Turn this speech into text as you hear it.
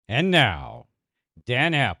And now,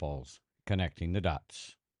 Dan Apple's Connecting the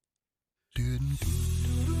Dots.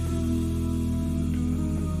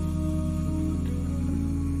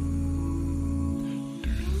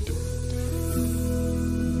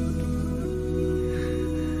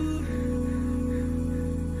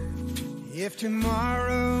 If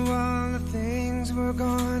tomorrow all the things were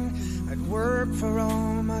gone, I'd work for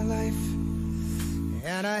all my life,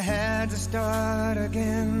 and I had to start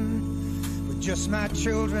again with just my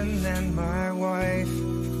children and my wife.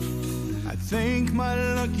 I thank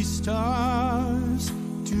my lucky stars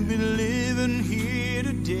to be living here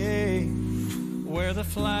today, where the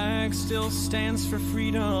flag still stands for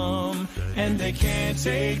freedom, and they can't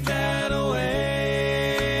take that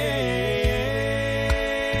away.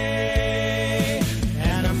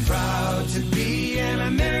 And I'm proud to be an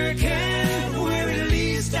American, where at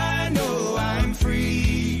least I know I'm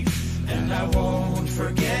free. And I won't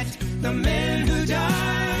forget the men who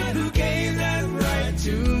died, who gave that right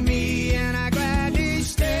to me. And I gladly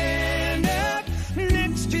stand up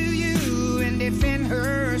next to you and defend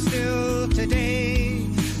her still today.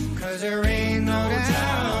 'Cause there ain't no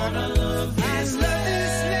doubt I love this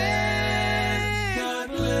land. God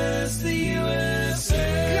bless the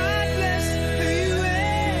USA. God bless the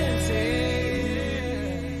USA.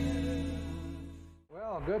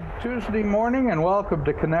 Well, good Tuesday morning and welcome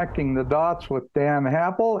to Connecting the Dots with Dan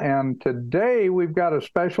Apple. And today we've got a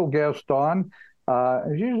special guest on.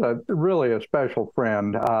 She's really a special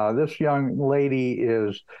friend. This young lady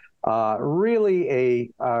is really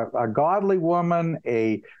a godly woman,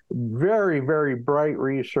 a very, very bright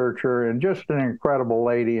researcher, and just an incredible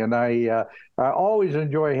lady. And I always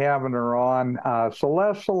enjoy having her on.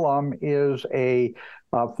 Celeste Salum is a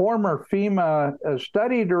former FEMA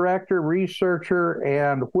study director, researcher,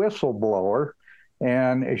 and whistleblower.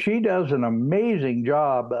 And she does an amazing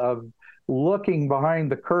job of looking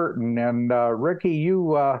behind the curtain. And Ricky,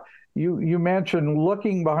 you mentioned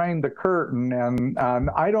looking behind the curtain, and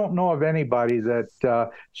I don't know of anybody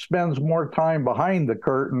that spends more time behind the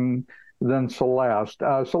curtain than Celeste.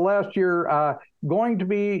 Celeste, you're going to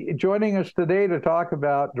be joining us today to talk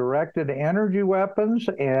about directed energy weapons.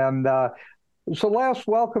 And Celeste,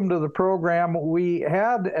 welcome to the program. We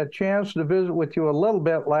had a chance to visit with you a little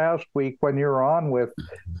bit last week when you were on with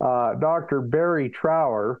Dr. Barry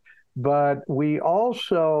Trower. But we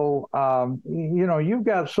also, you've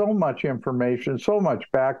got so much information, so much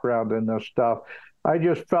background in this stuff. I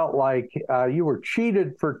just felt like you were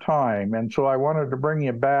cheated for time. And so I wanted to bring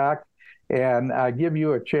you back and give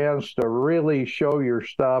you a chance to really show your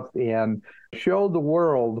stuff and show the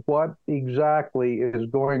world what exactly is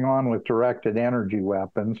going on with directed energy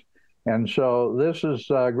weapons. And so this is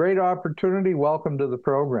a great opportunity. Welcome to the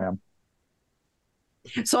program.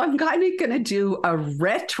 So I'm kind of going to do a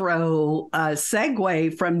retro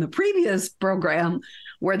segue from the previous program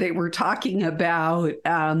where they were talking about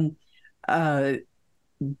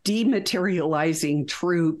dematerializing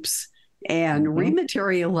troops and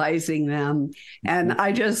rematerializing them. And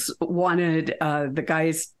I just wanted the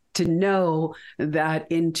guys to know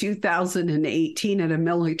that in 2018 at a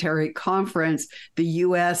military conference, the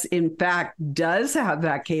U.S. in fact does have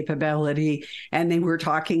that capability. And they were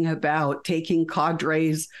talking about taking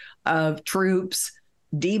cadres of troops,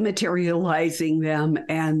 dematerializing them,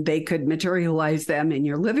 and they could materialize them in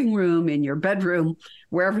your living room, in your bedroom,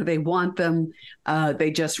 wherever they want them.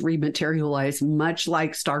 They just rematerialize, much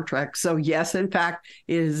like Star Trek. So yes, in fact,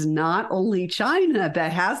 it is not only China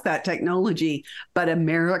that has that technology, but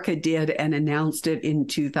America did and announced it in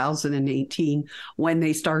 2018 when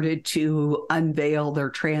they started to unveil their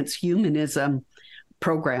transhumanism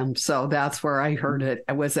program. So that's where I heard it.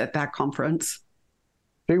 I was at that conference.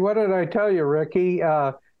 See, what did I tell you, Ricky?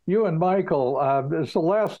 You and Michael,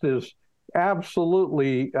 Celeste is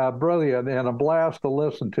absolutely brilliant and a blast to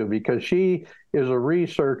listen to because she is a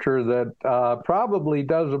researcher that probably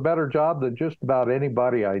does a better job than just about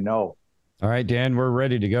anybody I know. All right, Dan, we're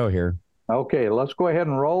ready to go here. Okay, let's go ahead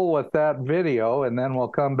and roll with that video, and then we'll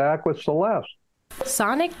come back with Celeste.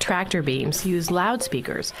 Sonic tractor beams use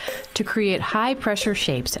loudspeakers to create high-pressure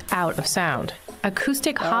shapes out of sound.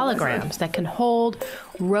 Acoustic holograms that can hold,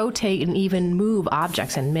 rotate, and even move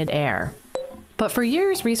objects in midair. But for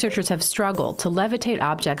years, researchers have struggled to levitate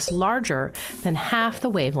objects larger than half the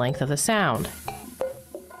wavelength of the sound.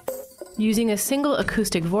 Using a single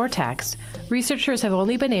acoustic vortex, researchers have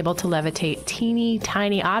only been able to levitate teeny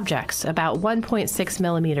tiny objects about 1.6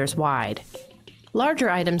 millimeters wide. Larger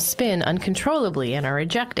items spin uncontrollably and are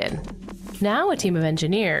ejected. Now a team of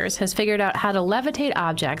engineers has figured out how to levitate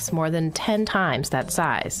objects more than 10 times that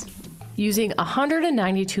size. Using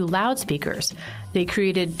 192 loudspeakers, they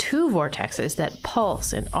created 2 vortexes that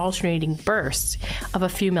pulse in alternating bursts of a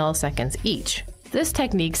few milliseconds each. This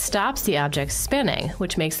technique stops the objects spinning,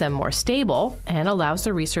 which makes them more stable and allows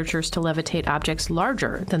the researchers to levitate objects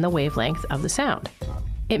larger than the wavelength of the sound.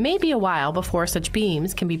 It may be a while before such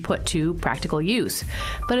beams can be put to practical use,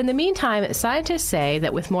 but in the meantime, scientists say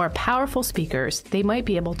that with more powerful speakers, they might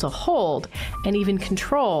be able to hold and even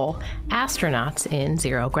control astronauts in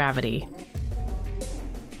zero gravity.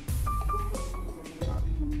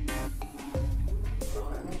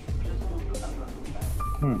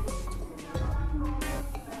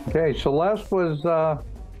 Okay, Celeste, was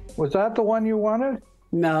that the one you wanted?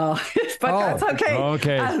 No, but that's okay.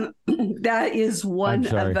 Okay. That is one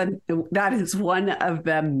of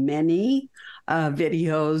the many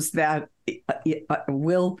videos that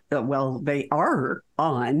they are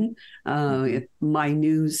on my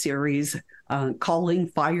new series, Calling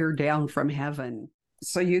Fire Down from Heaven.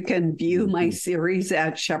 So you can view my series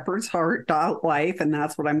at shepherdsheart.life, and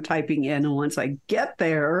that's what I'm typing in. And once I get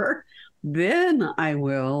there, then I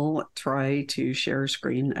will try to share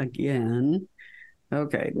screen again.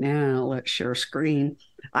 Okay, now let's share screen.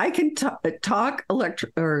 I can talk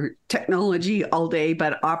technology all day,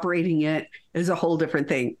 but operating it is a whole different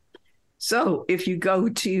thing. So if you go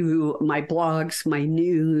to my blogs, my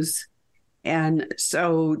news, and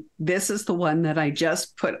so this is the one that I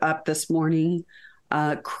just put up this morning.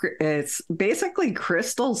 It's basically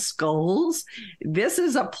crystal skulls. This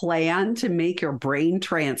is a plan to make your brain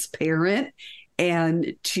transparent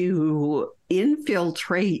and to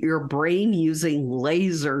infiltrate your brain using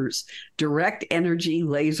lasers, direct energy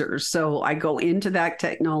lasers. So I go into that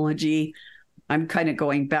technology. I'm kind of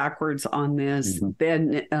going backwards on this.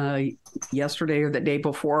 Then yesterday or the day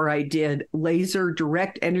before, I did laser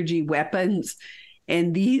direct energy weapons.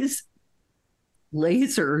 And these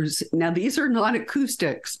lasers, now these are not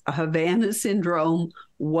acoustics. Havana syndrome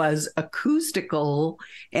was acoustical,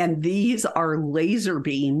 and these are laser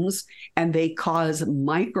beams, and they cause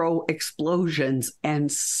micro explosions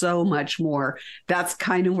and so much more. That's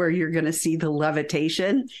kind of where you're going to see the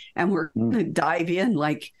levitation, and we're going to dive in,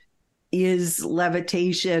 like, is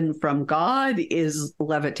levitation from God? Is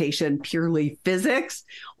levitation purely physics,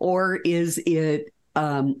 or is it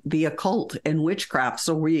the occult and witchcraft?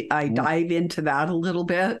 So I dive into that a little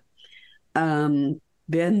bit.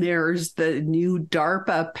 Then there's the new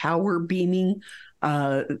DARPA power beaming,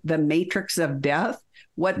 the matrix of death.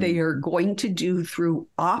 What they are going to do through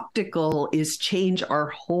optical is change our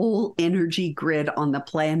whole energy grid on the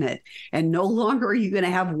planet. And no longer are you going to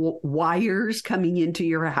have wires coming into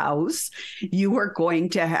your house. You are going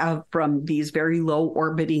to have, from these very low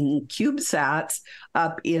orbiting CubeSats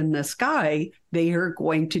up in the sky, they are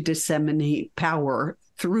going to disseminate power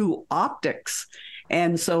through optics.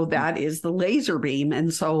 And so that is the laser beam.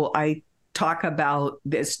 And so I talk about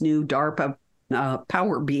this new DARPA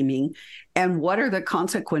power beaming and what are the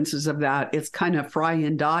consequences of that. It's kind of fry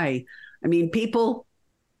and die. I mean, people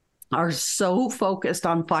are so focused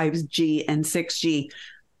on 5G and 6G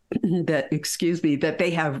that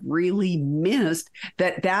they have really missed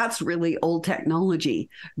that that's really old technology.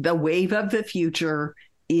 The wave of the future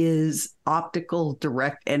is optical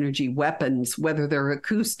direct energy weapons, whether they're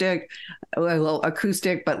acoustic,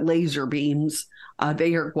 but laser beams.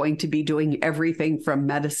 They are going to be doing everything from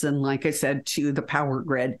medicine, like I said, to the power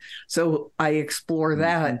grid. So I explore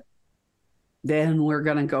that. Then we're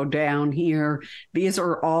going to go down here. These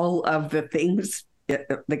are all of the things,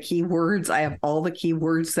 the keywords. I have all the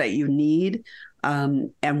keywords that you need,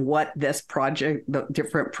 and what this project, the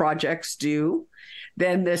different projects do.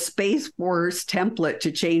 Then the Space Force template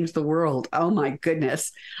to change the world. Oh my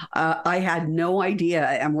goodness. I had no idea.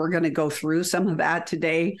 And we're going to go through some of that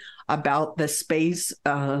today about the space-based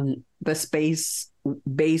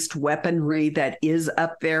weaponry that is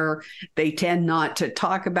up there. They tend not to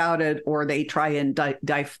talk about it, or they try and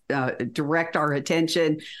direct our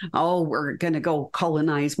attention. Oh, we're going to go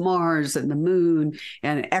colonize Mars and the moon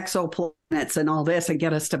and exoplanets and all this and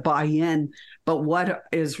get us to buy in. But what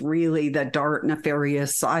is really the dark,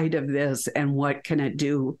 nefarious side of this, and what can it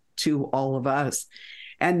do to all of us?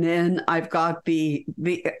 And then I've got the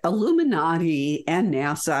Illuminati and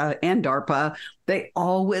NASA and DARPA. They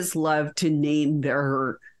always love to name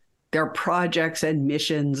their projects and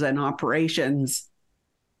missions and operations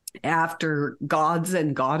after gods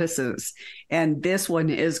and goddesses. And this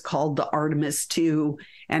one is called the Artemis II,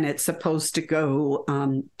 and it's supposed to go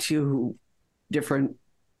to different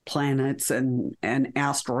planets and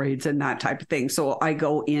asteroids and that type of thing. So I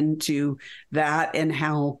go into that and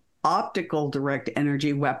how optical direct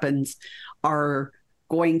energy weapons are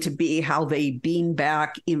going to be how they beam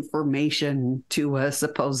back information to us,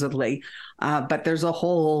 supposedly. But there's a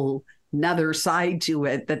whole another side to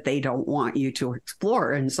it that they don't want you to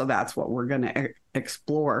explore. And so that's what we're going to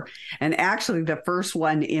explore. And actually, the first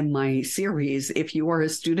one in my series, if you are a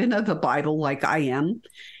student of the Bible like I am,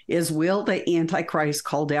 is will the Antichrist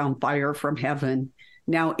call down fire from heaven?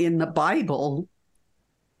 Now, in the Bible,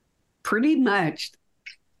 pretty much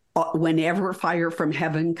whenever fire from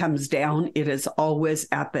heaven comes down, it is always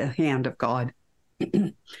at the hand of God.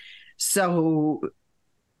 So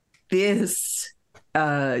this,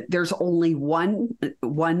 there's only one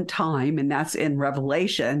time, and that's in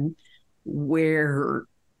Revelation, where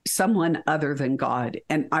someone other than God,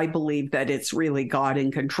 and I believe that it's really God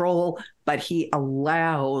in control, but he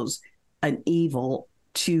allows an evil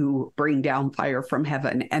to bring down fire from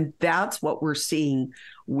heaven. And that's what we're seeing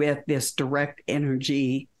with this direct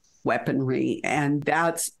energy weaponry. And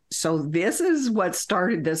so this is what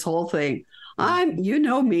started this whole thing. You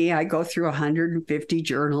know me, I go through 150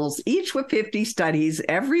 journals, each with 50 studies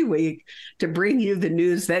every week to bring you the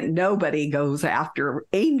news that nobody goes after.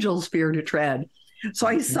 Angels fear to tread. So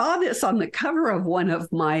I saw this on the cover of one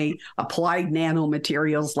of my applied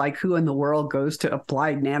nanomaterials, like who in the world goes to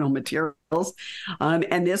applied nanomaterials?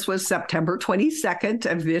 And this was September 22nd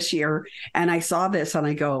of this year. And I saw this and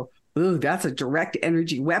I go, ooh, that's a direct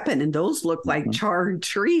energy weapon. And those look like charred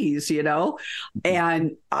trees, you know?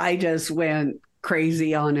 And I just went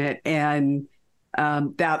crazy on it. And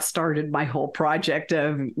that started my whole project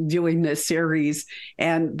of doing this series.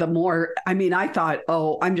 And the more, I thought,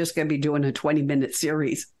 oh, I'm just going to be doing a 20-minute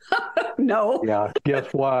series. No. Yeah.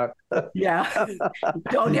 Guess what? Yeah.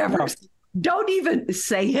 Don't even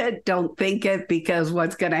say it. Don't think it, because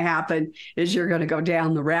what's going to happen is you're going to go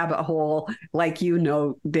down the rabbit hole, like you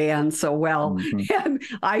know, Dan, so well. And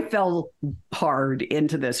I fell hard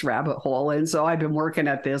into this rabbit hole. And so I've been working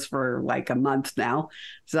at this for like a month now.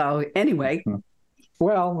 So anyway.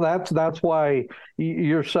 Well, that's why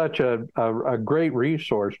you're such a great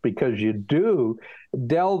resource, because you do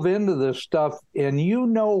delve into this stuff and you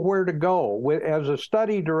know where to go. As a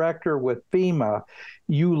study director with FEMA,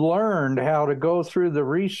 you learned how to go through the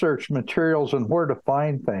research materials and where to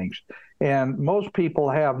find things. And most people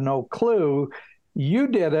have no clue. You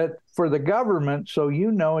did it for the government, so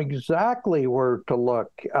you know exactly where to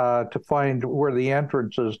look to find where the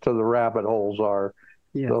entrances to the rabbit holes are.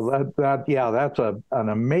 Yes. So that's an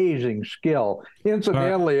amazing skill.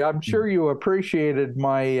 Incidentally, I'm sure you appreciated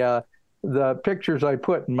my the pictures I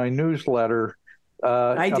put in my newsletter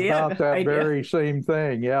about that very same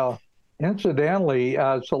thing. Yeah. Incidentally,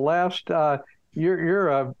 Celeste,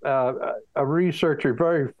 you're a researcher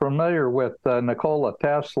very familiar with Nikola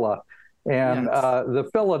Tesla, and the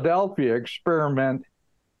Philadelphia experiment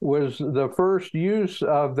was the first use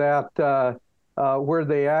of that. Where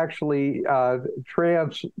they actually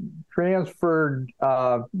transferred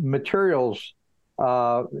materials.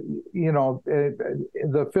 The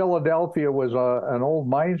Philadelphia was an old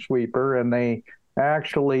minesweeper, and they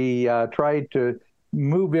actually tried to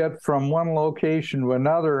move it from one location to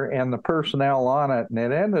another and the personnel on it, and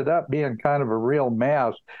it ended up being kind of a real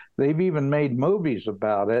mess. They've even made movies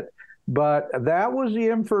about it. But that was the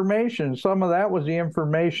information. Some of that was the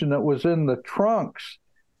information that was in the trunks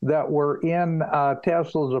that were in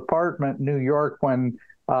Tesla's apartment in New York when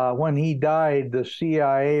he died. The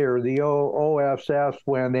CIA or the OSS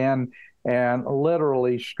went in and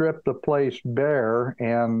literally stripped the place bare.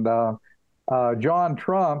 And John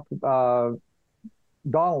Trump,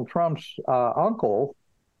 Donald Trump's uncle,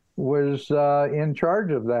 was in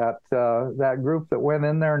charge of that group that went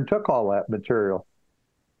in there and took all that material.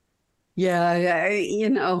 Yeah,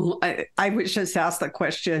 I was just asked the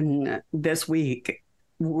question this week.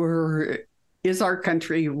 Is our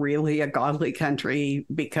country really a godly country?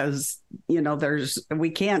 Because,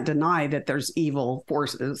 we can't deny that there's evil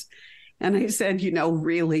forces. And I said,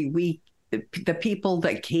 really, the people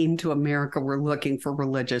that came to America were looking for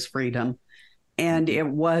religious freedom. And it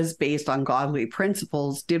was based on godly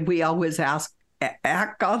principles. Did we always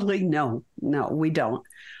act godly? No, we don't.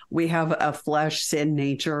 We have a flesh sin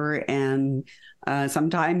nature. And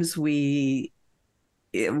sometimes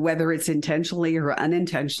whether it's intentionally or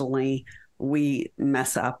unintentionally, we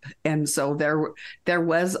mess up. And so there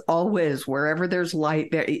was always, wherever there's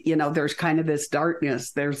light, there's kind of this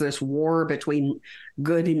darkness. There's this war between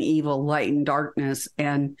good and evil, light and darkness.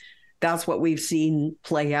 And that's what we've seen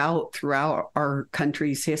play out throughout our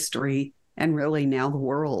country's history, and really now the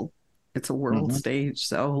world. It's a world stage.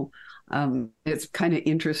 So it's kind of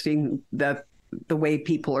interesting that the way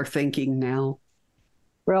people are thinking now.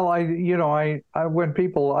 Well, I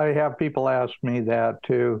have people ask me that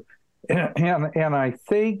too, And I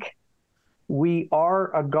think we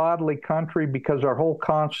are a godly country because our whole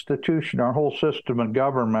constitution, our whole system of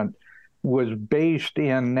government was based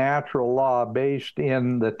in natural law, based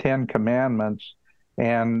in the Ten Commandments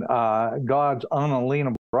and God's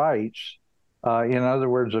unalienable rights. In other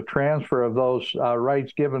words, a transfer of those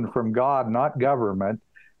rights given from God, not government.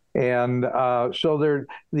 And so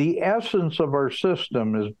the essence of our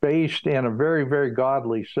system is based in a very, very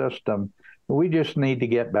godly system. We just need to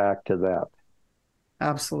get back to that.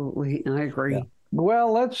 Absolutely. I agree. Yeah.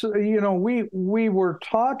 Well, we were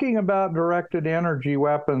talking about directed energy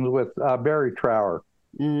weapons with Barry Trower.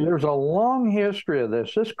 There's a long history of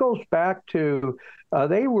this. This goes back to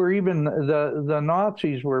they were even the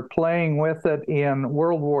Nazis were playing with it in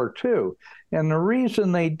World War II, and the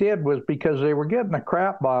reason they did was because they were getting a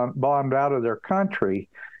crap bombed out of their country,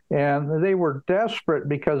 and they were desperate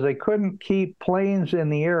because they couldn't keep planes in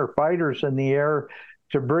the air, fighters in the air,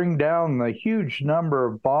 to bring down the huge number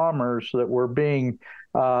of bombers that were being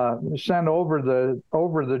sent over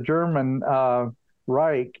the German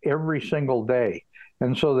Reich every single day.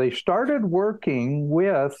 And so they started working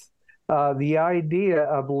with the idea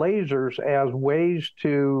of lasers as ways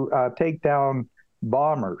to take down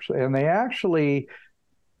bombers. And they actually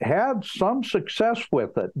had some success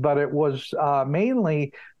with it, but it was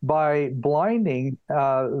mainly by blinding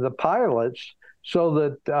the pilots so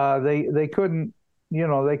that they couldn't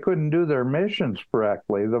do their missions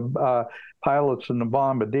correctly, the pilots and the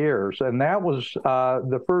bombardiers. And that was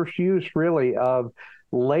the first use really of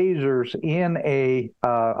lasers in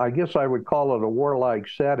I guess I would call it a warlike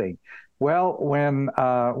setting. Well, when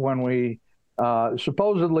we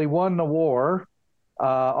supposedly won the war,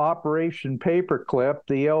 Operation Paperclip,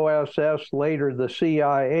 the OSS, later the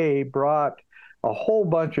CIA, brought a whole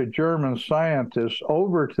bunch of German scientists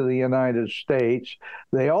over to the United States.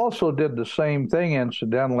 They also did the same thing,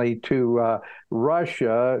 incidentally, to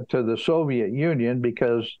Russia, to the Soviet Union,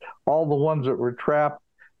 because all the ones that were trapped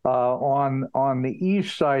on the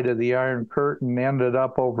east side of the Iron Curtain ended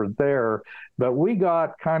up over there. But we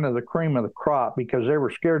got kind of the cream of the crop because they were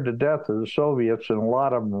scared to death of the Soviets, and a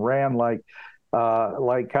lot of them ran like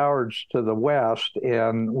cowards to the west,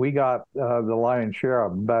 and we got the lion's share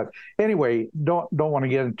of them. But anyway, don't want to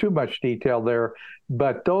get into too much detail there.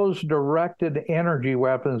 But those directed energy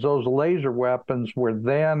weapons, those laser weapons, were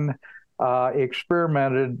then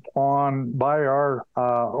experimented on by our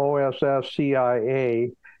OSS,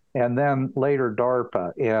 CIA, and then later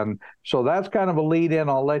DARPA. And so that's kind of a lead in.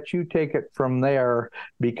 I'll let you take it from there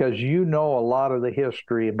because you know a lot of the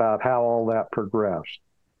history about how all that progressed.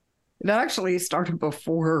 It actually started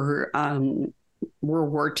before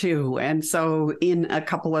World War II. And so in a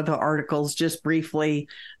couple of the articles, just briefly,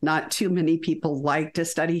 not too many people like to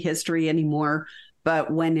study history anymore,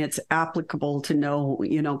 but when it's applicable to know,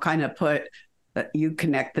 kind of you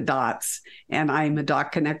connect the dots. And I'm a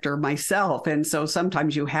dot connector myself. And so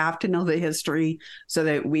sometimes you have to know the history so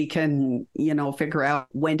that we can, figure out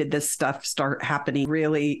when did this stuff start happening.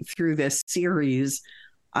 Really through this series,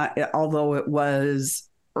 although it was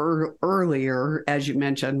earlier, as you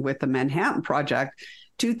mentioned, with the Manhattan Project,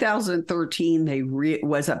 2013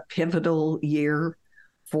 was a pivotal year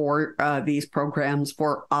for these programs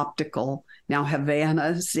for optical. Now,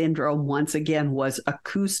 Havana Syndrome, once again, was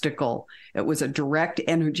acoustical. It was a direct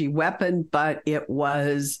energy weapon, but it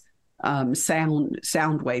was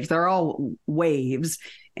sound waves. They're all waves,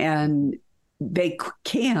 and they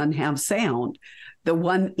can have sound. The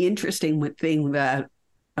one interesting thing that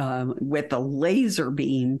with the laser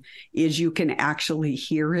beam is you can actually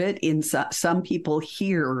hear it. Some people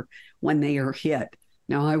hear when they are hit.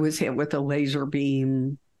 Now, I was hit with a laser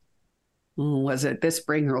beam. Was it this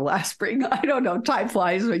spring or last spring? I don't know. Time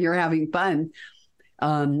flies when you're having fun.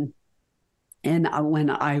 And when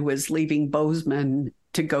I was leaving Bozeman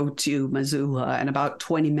to go to Missoula, and about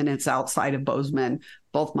 20 minutes outside of Bozeman,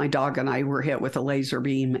 both my dog and I were hit with a laser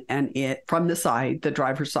beam, and it from the side, the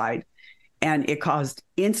driver's side, and it caused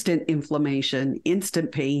instant inflammation,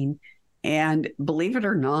 instant pain, and believe it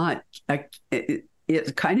or not,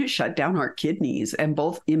 it kind of shut down our kidneys, and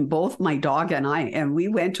both my dog and I, and we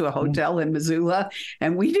went to a hotel in Missoula,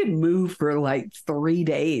 and we didn't move for like 3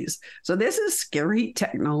 days. So this is scary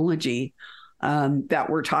technology that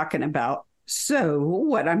we're talking about. So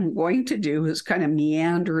what I'm going to do is kind of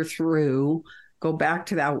meander through, go back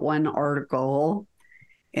to that one article,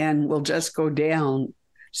 and we'll just go down.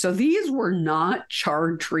 So these were not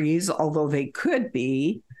charred trees, although they could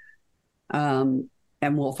be, and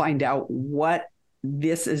we'll find out what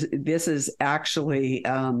this is actually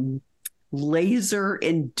laser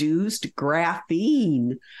induced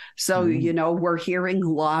graphene. So, we're hearing a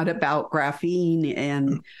lot about graphene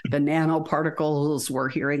and the nanoparticles. We're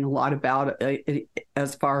hearing a lot about it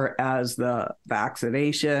as far as the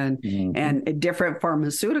vaccination and different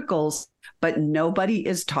pharmaceuticals, but nobody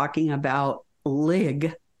is talking about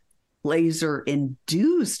LIG, laser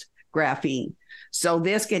induced graphene. So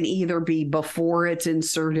this can either be before it's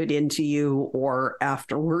inserted into you or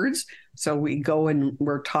afterwards. So we go and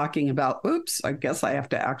we're talking about, oops, I guess I have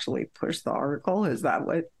to actually push the article. Is that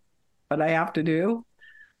what I have to do?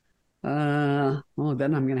 Then I'm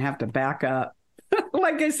going to have to back up.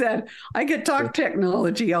 Like I said, I could talk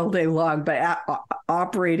technology all day long, but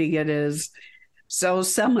operating it is. So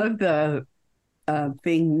some of the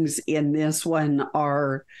things in this one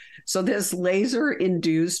are, so this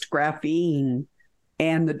laser-induced graphene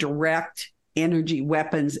and the direct energy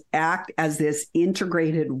weapons act as this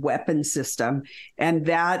integrated weapon system. And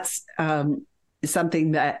that's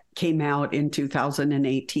something that came out in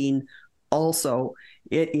 2018 also.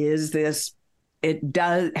 It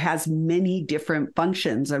has many different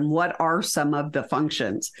functions. And what are some of the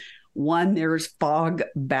functions? One, there's fog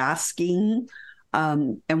basking.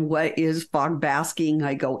 And what is fog basking?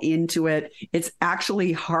 I go into it. It's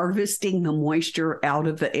actually harvesting the moisture out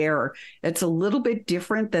of the air. It's a little bit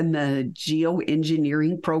different than the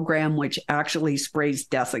geoengineering program, which actually sprays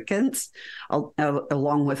desiccants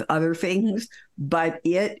along with other things, but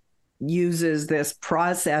it uses this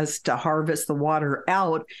process to harvest the water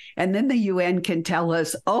out. And then the UN can tell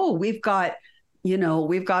us, oh, we've got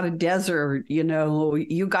a desert,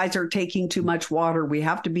 you guys are taking too much water. We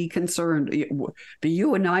have to be concerned. The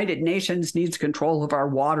United Nations needs control of our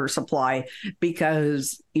water supply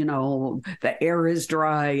because, the air is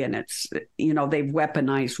dry and it's, they've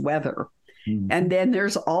weaponized weather. And then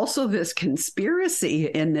there's also this conspiracy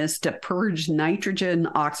in this to purge nitrogen,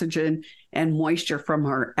 oxygen, and moisture from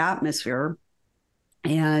our atmosphere.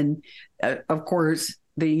 And of course,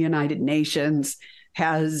 the United Nations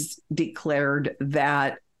has declared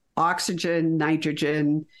that oxygen,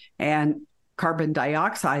 nitrogen, and carbon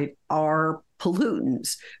dioxide are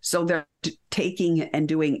pollutants. So they're taking and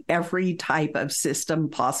doing every type of system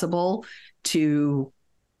possible to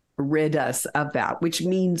rid us of that, which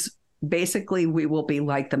means basically we will be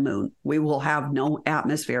like the moon. We will have no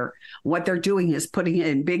atmosphere. What they're doing is putting it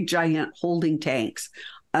in big, giant holding tanks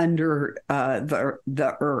under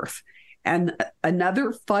the earth. And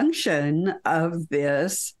another function of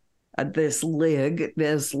this LIG,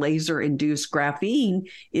 this laser-induced graphene,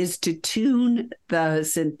 is to tune the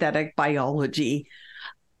synthetic biology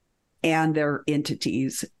and their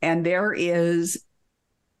entities. And there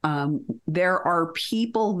are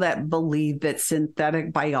people that believe that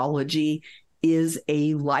synthetic biology is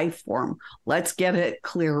a life form. Let's get it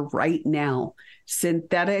clear right now.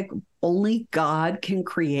 Only God can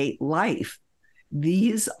create life.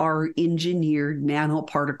 These are engineered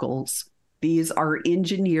nanoparticles. These are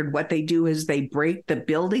engineered. What they do is they break the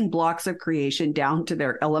building blocks of creation down to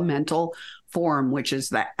their elemental form, which is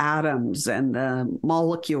the atoms and the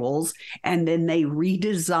molecules, and then they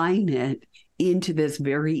redesign it into this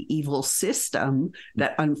very evil system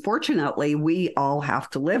that unfortunately we all have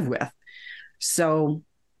to live with. So,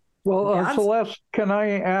 well, Celeste, can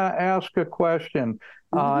I ask a question?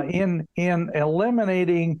 In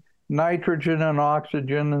eliminating nitrogen and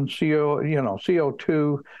oxygen and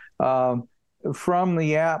CO2 from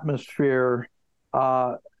the atmosphere,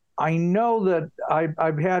 I know that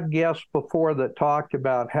I've had guests before that talked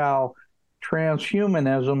about how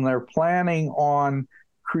transhumanism, they're planning on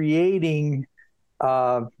creating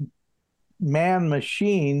man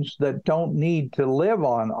machines that don't need to live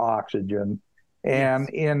on oxygen. And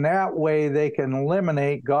in that way, they can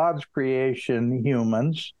eliminate God's creation,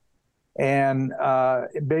 humans, and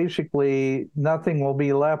basically nothing will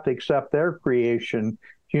be left except their creation,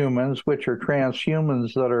 humans, which are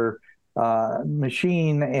transhumans that are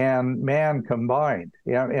machine and man combined.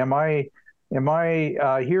 Am I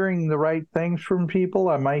hearing the right things from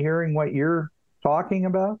people? Am I hearing what you're talking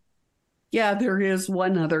about? Yeah, there is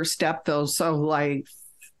one other step, though. So like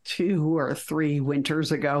 2 or 3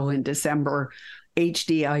 winters ago in December,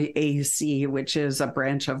 HDIAC, which is a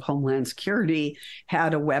branch of Homeland Security,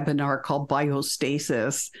 had a webinar called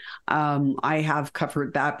Biostasis. I have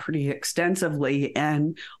covered that pretty extensively.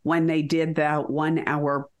 And when they did that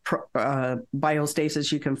 1-hour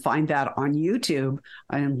biostasis, you can find that on YouTube,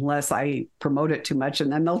 unless I promote it too much and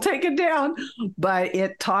then they'll take it down. But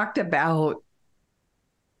it talked about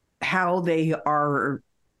how they are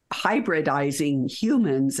hybridizing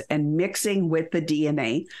humans and mixing with the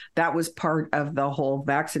DNA. That was part of the whole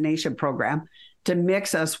vaccination program, to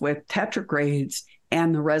mix us with tetragrades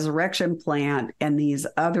and the resurrection plant and these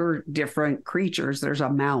other different creatures. There's a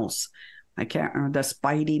mouse. I can't remember, the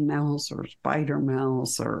Spidey mouse or spider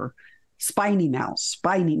mouse or spiny mouse.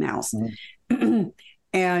 Mm-hmm.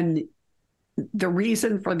 And the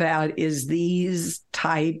reason for that is these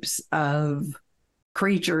types of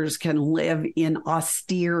creatures can live in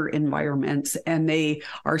austere environments, and they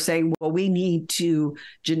are saying, well, we need to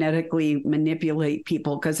genetically manipulate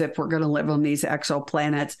people, because if we're going to live on these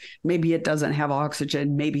exoplanets, maybe it doesn't have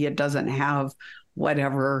oxygen, maybe it doesn't have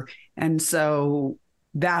whatever. And so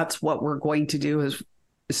that's what we're going to do. Is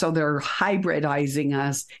so they're hybridizing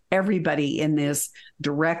us, everybody, in this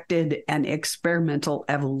directed and experimental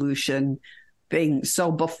evolution thing.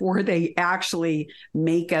 So before they actually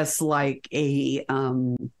make us like a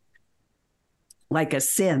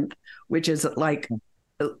synth, which is like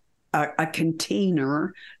a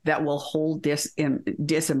container that will hold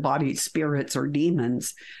disembodied spirits or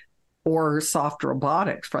demons, or soft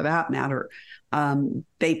robotics for that matter,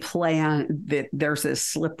 they plan that there's this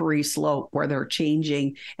slippery slope where they're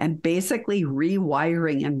changing and basically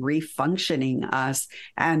rewiring and refunctioning us,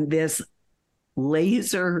 and this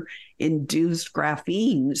laser induced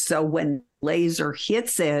graphene. So when laser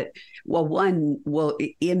hits it,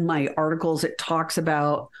 in my articles, it talks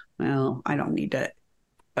about, well, I don't need to,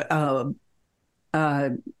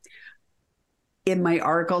 in my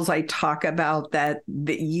articles, I talk about that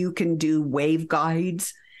you can do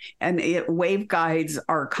waveguides, and waveguides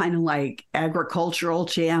are kind of like agricultural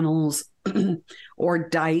channels or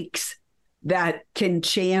dikes that can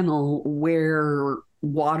channel where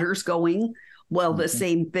water's going. Well, the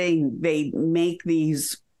same thing, they make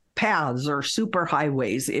these paths or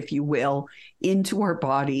superhighways, if you will, into our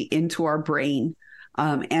body, into our brain,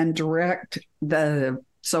 and direct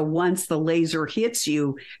so once the laser hits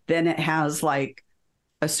you, then it has like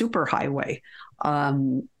a superhighway,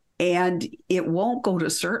 and it won't go to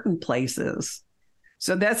certain places.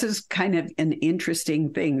 So this is kind of an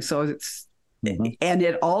interesting thing. So it's, and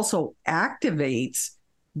it also activates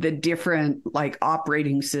the different like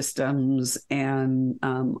operating systems and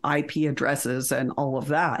IP addresses and all of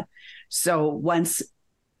that. So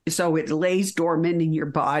it lays dormant in your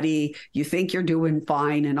body. You think you're doing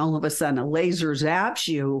fine, and all of a sudden a laser zaps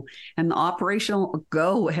you, and the operational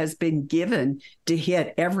go has been given to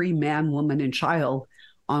hit every man, woman, and child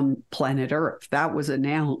on planet Earth. That was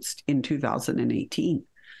announced in 2018.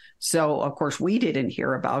 So, of course, we didn't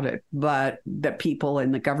hear about it, but the people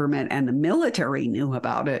in the government and the military knew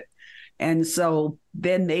about it. And so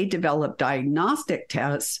then they developed diagnostic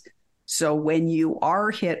tests. So when you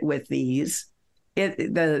are hit with these,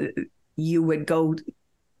 the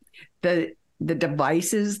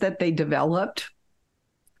devices that they developed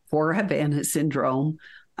for Havana syndrome,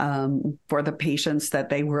 for the patients that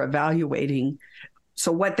they were evaluating.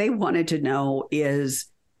 So what they wanted to know is,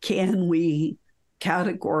 can we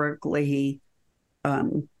categorically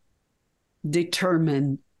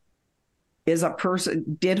determine, did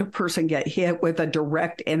a person get hit with a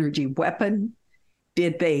direct energy weapon?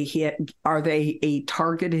 Are they a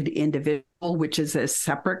targeted individual, which is a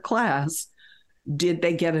separate class? Did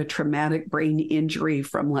they get a traumatic brain injury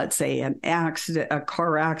from, let's say, an accident, a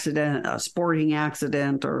car accident, a sporting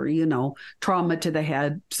accident, or, trauma to the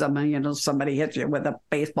head? Somebody hits you with a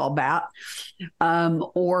baseball bat.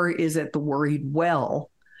 Or is it the worried well?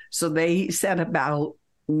 So they set about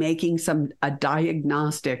making a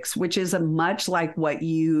diagnostics, which is much like what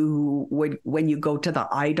you would when you go to the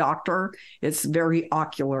eye doctor. It's very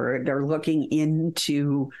ocular. They're looking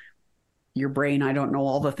into your brain. I don't know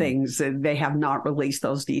all the things. They have not released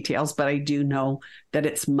those details, but I do know that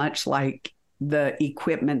it's much like the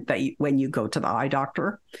equipment that when you go to the eye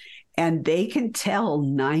doctor, and they can tell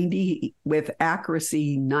with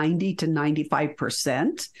accuracy 90 to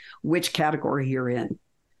 95% which category you're in.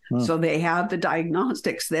 So they have the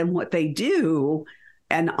diagnostics. Then what they do,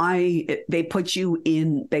 they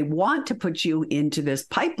want to put you into this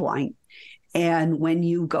pipeline. And when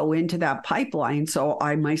you go into that pipeline, so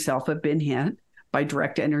I myself have been hit by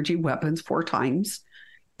direct energy weapons 4 times,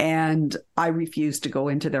 and I refuse to go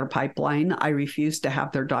into their pipeline. I refuse to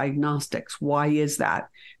have their diagnostics. Why is that?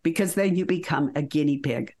 Because then you become a guinea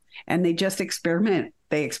pig, and they just experiment.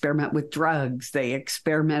 They experiment with drugs. They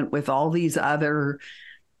experiment with all these other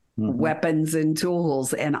weapons and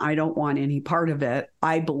tools, and I don't want any part of it.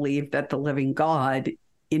 I believe that the living God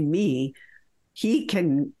in me, he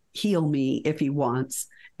can heal me if he wants,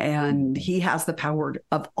 and he has the power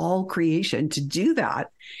of all creation to do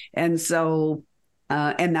that. And so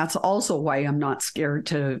and that's also why I'm not scared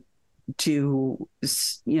to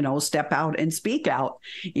step out and speak out,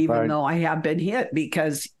 even though I have been hit,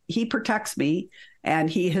 because he protects me. And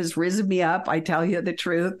he has risen me up. I tell you the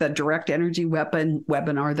truth, the direct energy weapon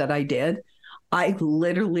webinar that I did, I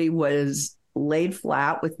literally was laid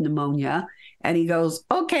flat with pneumonia. And he goes,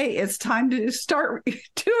 okay, it's time to start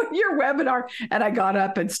doing your webinar. And I got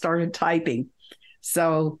up and started typing.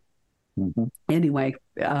 So anyway,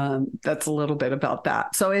 that's a little bit about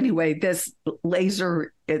that. So anyway, this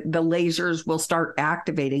laser, the lasers will start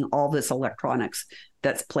activating all this electronics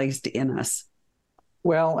that's placed in us.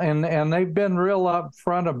 Well, and they've been real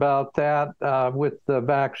upfront about that with the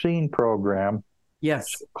vaccine program.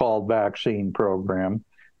 Yes. Called vaccine program.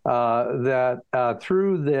 That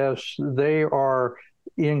through this, they are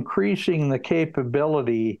increasing the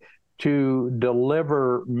capability to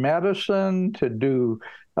deliver medicine, to do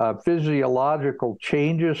physiological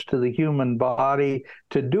changes to the human body,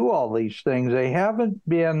 to do all these things. They haven't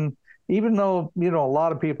been, even though, a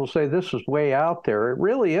lot of people say this is way out there, it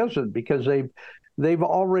really isn't, because they've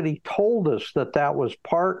already told us that was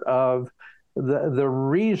part of the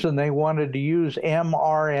reason they wanted to use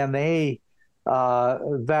mRNA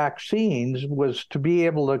vaccines, was to be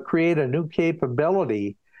able to create a new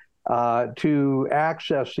capability to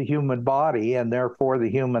access the human body and therefore the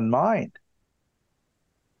human mind.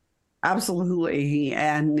 Absolutely.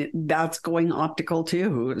 And that's going optical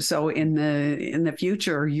too. So in the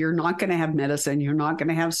future, you're not going to have medicine, you're not going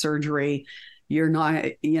to have surgery. You're not,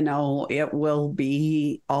 it will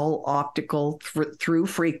be all optical through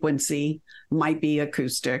frequency, might be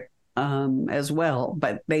acoustic as well,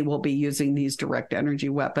 but they will be using these direct energy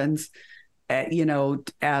weapons,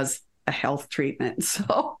 as a health treatment.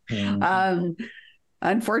 So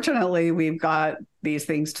unfortunately, we've got these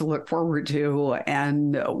things to look forward to,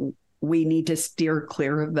 and we need to steer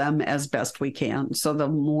clear of them as best we can. So the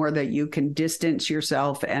more that you can distance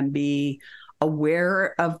yourself and be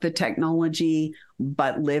aware of the technology,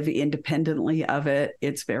 but live independently of it,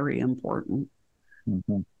 it's very important.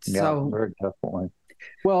 Yeah, So very definitely.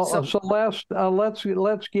 Well, so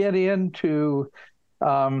let's get into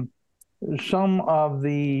some of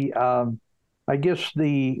the I guess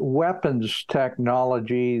the weapons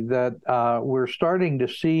technology that we're starting to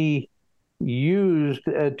see used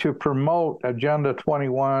to promote Agenda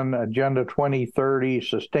 21, Agenda 2030,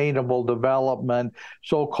 sustainable development,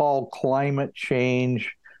 so-called climate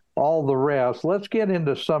change, all the rest. Let's get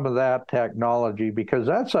into some of that technology, because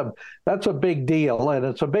that's a big deal, and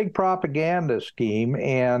it's a big propaganda scheme.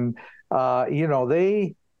 And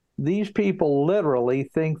these people literally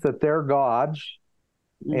think that they're gods,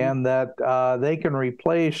 and that they can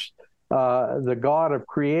replace the God of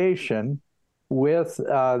creation with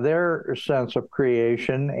their sense of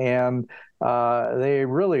creation, and they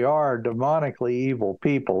really are demonically evil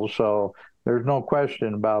people. So there's no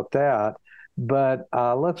question about that. But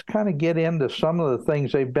let's kind of get into some of the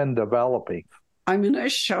things they've been developing. I'm going to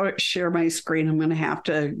share my screen. I'm going to have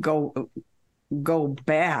to go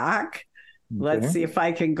back. Okay. Let's see if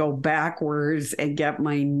I can go backwards and get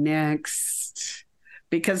my next,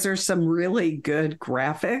 because there's some really good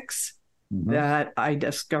graphics that I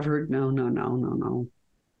discovered. No.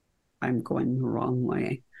 I'm going the wrong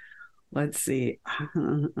way. Let's see.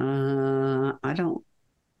 I don't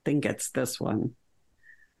think it's this one.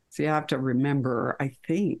 So you have to remember, I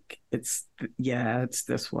think it's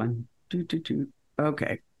this one.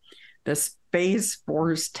 Okay. The Space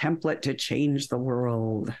Force template to change the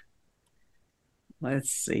world.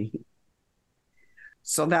 Let's see.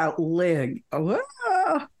 So that lig.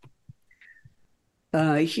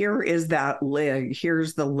 Here is that lig.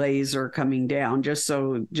 Here's the laser coming down. Just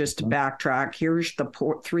to backtrack, here's the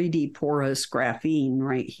 3D porous graphene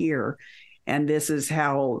right here. And this is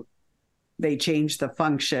how they change the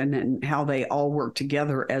function and how they all work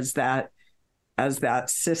together as that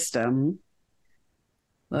system.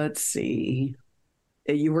 Let's see.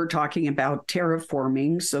 You were talking about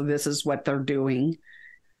terraforming. So this is what they're doing.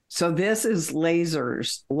 So this is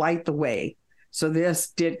lasers, light the way. So this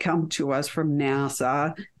did come to us from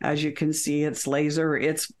NASA. As you can see, it's laser.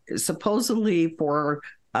 It's supposedly for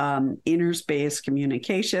inner space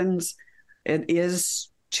communications. It is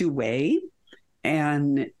two-way,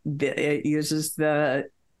 and it uses the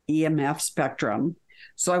EMF spectrum.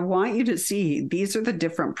 So I want you to see, these are the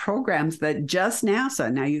different programs that just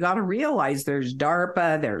NASA. Now you got to realize there's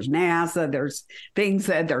DARPA, there's NASA, there's things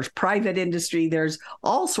that there's private industry, there's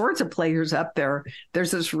all sorts of players up there.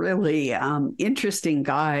 There's this really interesting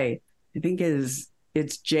guy, I think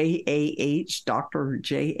it's J.A.H., Dr.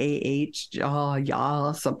 J.A.H.,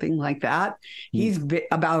 something like that. He's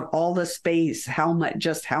about all the space, how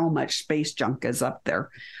much space junk is up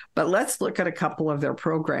there. But let's look at a couple of their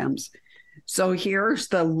programs. So here's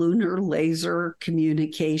the lunar laser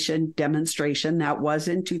communication demonstration that was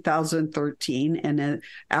in 2013, and the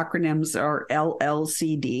acronyms are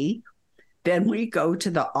LLCD. Then we go to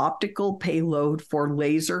the optical payload for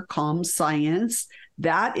laser comm science.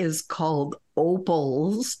 That is called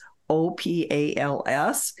OPALS,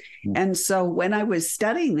 OPALS. And so when I was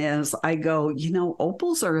studying this, I go,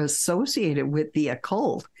 opals are associated with the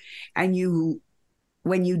occult. And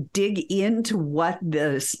when you dig into what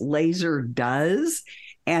this laser does,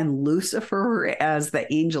 and Lucifer as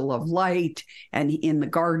the angel of light, and in the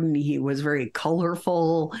garden, he was very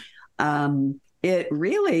colorful. It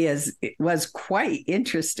really was quite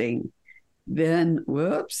interesting. Then,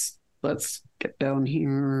 let's get down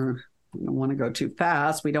here. I don't want to go too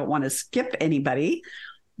fast. We don't want to skip anybody.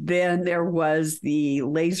 Then there was the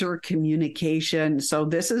laser communication. So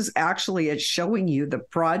this is actually, it's showing you the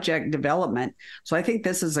project development. So I think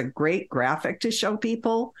this is a great graphic to show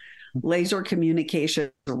people. Laser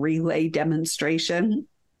communication relay demonstration.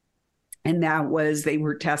 And that was, they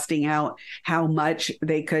were testing out how much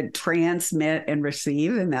they could transmit and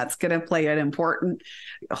receive. And that's going to play an important,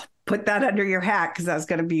 put that under your hat, because that's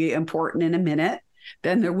going to be important in a minute.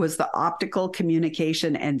 Then there was the optical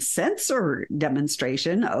communication and sensor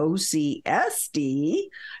demonstration, OCSD,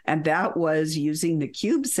 and that was using the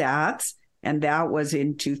CubeSats, and that was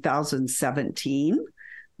in 2017.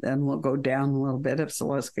 Then we'll go down a little bit if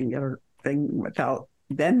Celeste can get her thing without.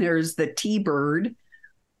 Then there's the T-Bird,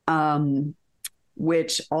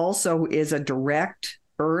 which also is a direct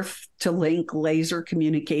Earth to link laser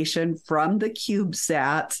communication from the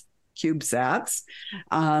CubeSats.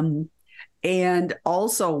 And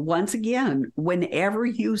also, once again, whenever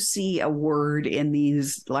you see a word in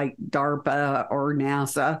these like DARPA or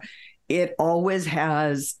NASA, it always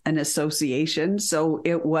has an association. So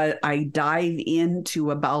I dive into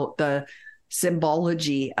about the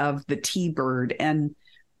symbology of the T-Bird. And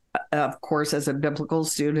of course, as a biblical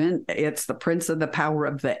student, it's the prince of the power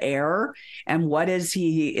of the air. And what is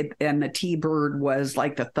he? And the T-Bird was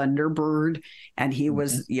like the thunderbird, and he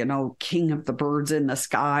was, king of the birds in the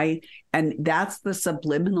sky. And that's the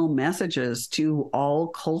subliminal messages to all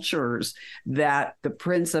cultures, that the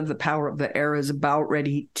prince of the power of the air is about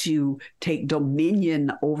ready to take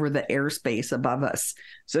dominion over the airspace above us.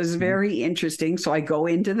 So it's very interesting. So I go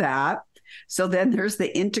into that. So then there's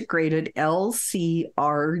the integrated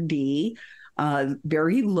LCRD,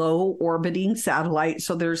 very low orbiting satellites.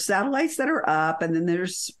 So there's satellites that are up, and then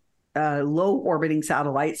there's low orbiting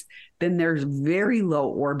satellites. Then there's very low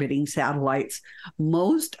orbiting satellites.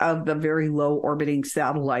 Most of the very low orbiting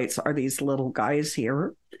satellites are these little guys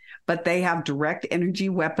here, but they have direct energy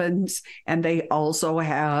weapons, and they also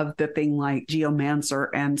have the thing like Geomancer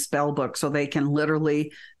and Spellbook. So they can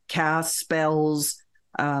literally cast spells,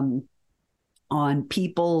 on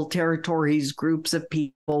people, territories, groups of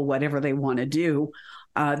people, whatever they want to do.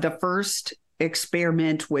 The first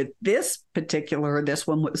experiment with this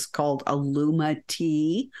one was called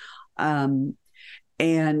Illuma-T, and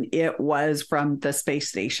it was from the space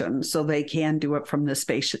station. So they can do it from the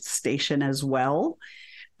space station as well.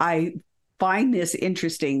 I find this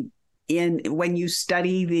interesting. When you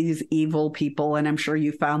study these evil people, and I'm sure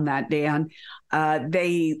you found that, Dan,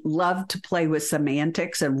 they love to play with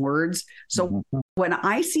semantics and words. So when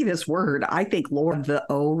I see this word, I think Lord of the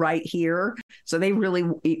O right here. So they really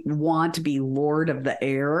want to be Lord of the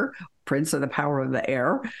Air, Prince of the Power of the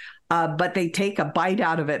Air. But they take a bite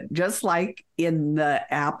out of it, just like in the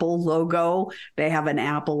Apple logo. They have an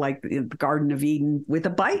apple like in the Garden of Eden with a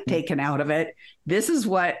bite taken out of it. This is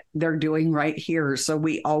what they're doing right here. So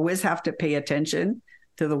we always have to pay attention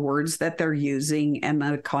to the words that they're using and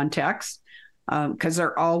the context, because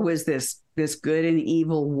they're always this good and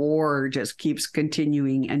evil war just keeps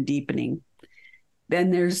continuing and deepening. Then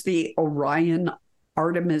there's the Orion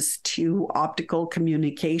Artemis 2 optical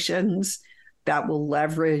communications that will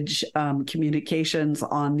leverage communications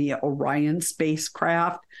on the Orion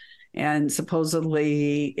spacecraft. And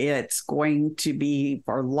supposedly it's going to be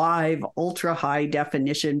for live ultra high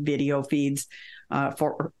definition video feeds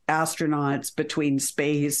for astronauts between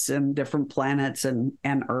space and different planets and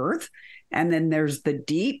Earth. And then there's the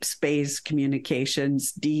Deep Space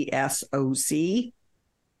Communications, DSOC.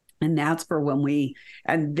 And that's for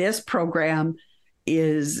and this program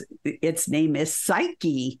its name is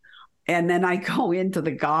Psyche. And then I go into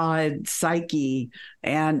the god Psyche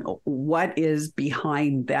and what is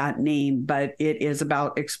behind that name, but it is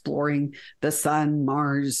about exploring the sun,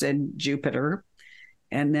 Mars, and Jupiter.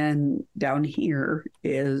 And then down here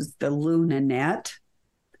is the LunaNet.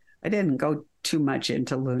 I didn't go too much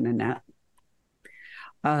into LunaNet.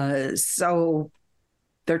 So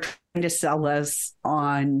they're trying to sell us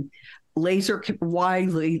on why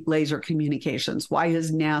laser communications? Why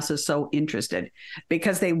is NASA so interested?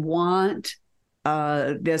 Because they want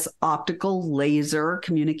this optical laser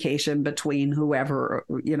communication between whoever,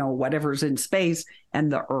 whatever's in space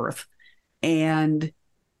and the Earth. And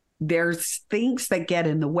there's things that get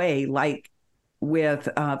in the way, like with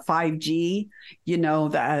 5G,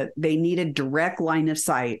 that they needed direct line of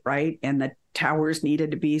sight, right? And the towers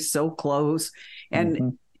needed to be so close.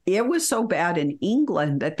 And it was so bad in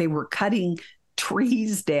England that they were cutting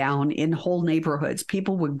trees down in whole neighborhoods.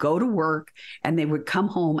 People would go to work and they would come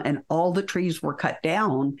home and all the trees were cut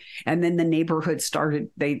down. And then the neighborhood started,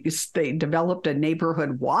 they developed a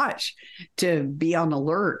neighborhood watch to be on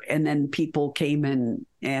alert. And then people came in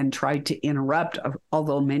and tried to interrupt,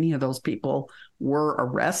 although many of those people were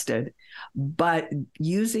arrested. But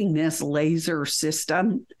using this laser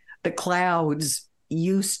system, the clouds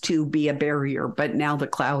used to be a barrier, but now the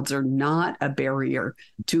clouds are not a barrier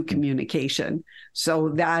to communication. So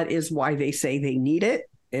that is why they say they need it,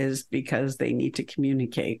 is because they need to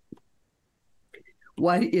communicate.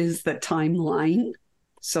 What is the timeline?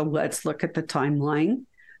 So let's look at the timeline.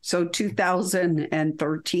 So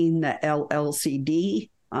 2013, the LLCD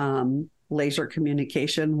laser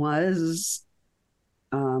communication was,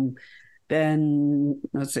 then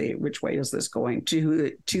let's see, which way is this going?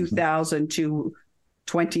 To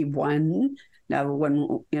 2021. Now,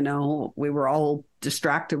 when, we were all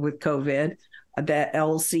distracted with COVID, the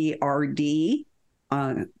LCRD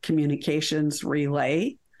communications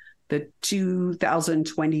relay, the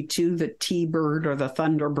 2022, the T-Bird or the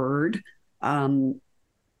Thunderbird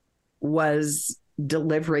was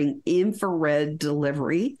delivering infrared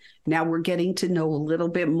delivery. Now we're getting to know a little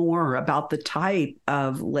bit more about the type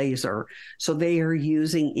of laser. So they are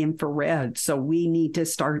using infrared. So we need to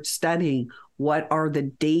start studying what are the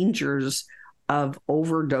dangers of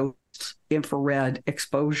overdose infrared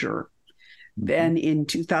exposure. Then in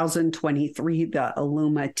 2023, the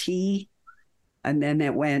Illuma T, and then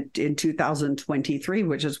it went in 2023,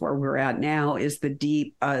 which is where we're at now, is the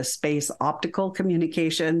deep space optical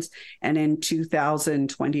communications. And in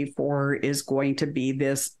 2024 is going to be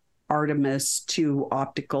this Artemis 2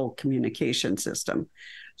 optical communication system.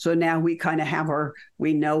 So now we kind of have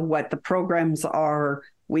we know what the programs are.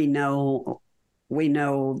 We know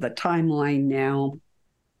the timeline now.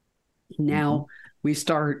 Now we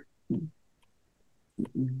start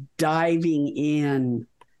diving in,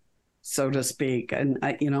 so to speak. And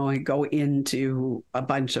I go into a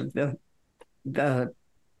bunch of the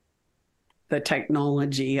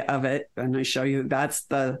technology of it, and I show you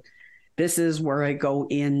this is where I go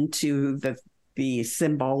into the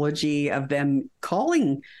symbology of them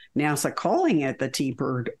NASA calling it the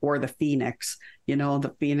T-Bird or the Phoenix.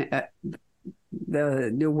 The Phoenix, the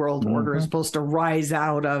New World Order is supposed to rise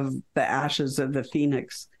out of the ashes of the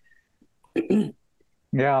Phoenix.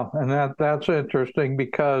 Yeah, and that's interesting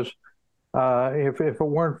because if it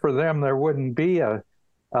weren't for them, there wouldn't be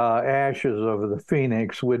ashes of the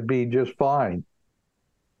Phoenix, would be just fine.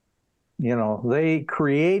 They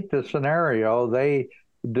create the scenario, they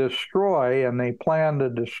destroy, and they plan to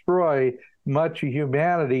destroy much of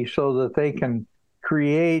humanity so that they can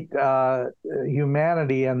create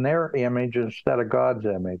humanity in their image instead of God's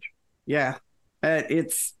image. Yeah.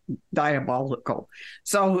 It's diabolical.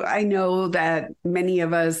 So I know that many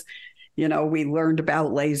of us, we learned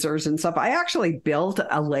about lasers and stuff. I actually built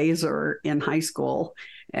a laser in high school,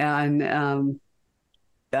 and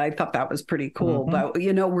I thought that was pretty cool. But,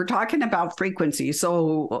 we're talking about frequency.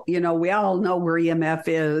 So, we all know where EMF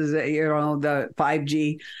is, the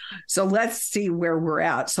 5G. So let's see where we're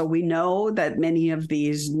at. So we know that many of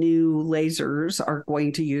these new lasers are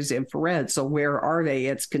going to use infrared. So where are they?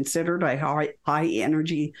 It's considered a high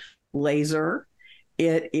energy laser.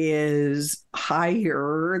 It is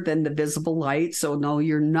higher than the visible light. So no,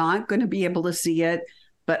 you're not going to be able to see it,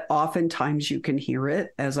 but oftentimes you can hear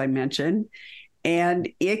it, as I mentioned. And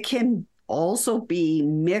it can also be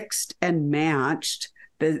mixed and matched,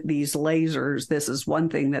 these lasers. This is one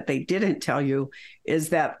thing that they didn't tell you, is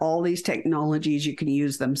that all these technologies, you can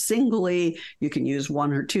use them singly, you can use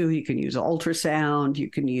one or two, you can use ultrasound, you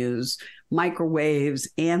can use microwaves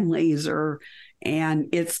and laser. And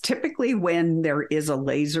it's typically when there is a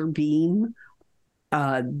laser beam,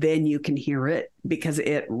 then you can hear it, because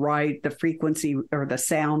the frequency or the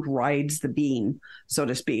sound rides the beam, so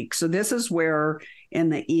to speak. So this is where in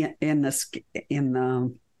the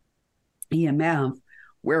EMF,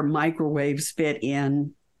 where microwaves fit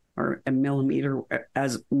in, or a millimeter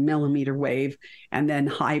wave, and then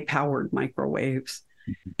high powered microwaves.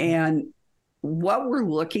 And what we're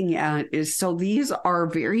looking at is, so these are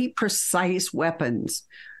very precise weapons.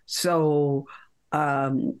 So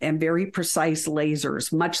and very precise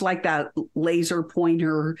lasers, much like that laser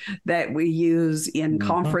pointer that we use in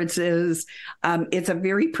conferences. It's a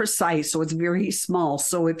very precise, so it's very small.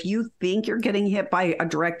 So if you think you're getting hit by a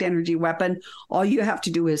direct energy weapon, all you have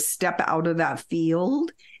to do is step out of that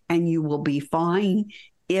field and you will be fine.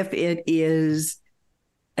 If it is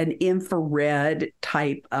an infrared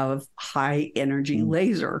type of high energy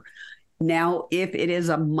laser. Now, if it is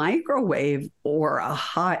a microwave or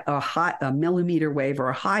a millimeter wave or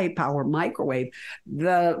a high power microwave,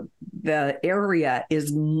 the area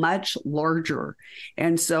is much larger.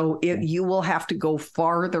 And so you will have to go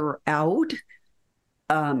farther out.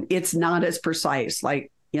 It's not as precise.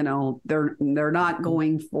 Like, they're not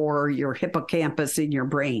going for your hippocampus in your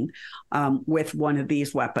brain with one of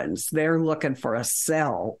these weapons. They're looking for a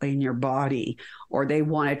cell in your body, or they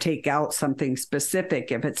want to take out something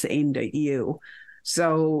specific if it's aimed at you.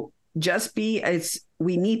 So we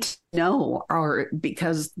need to know,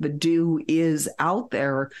 because the DEW is out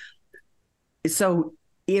there. So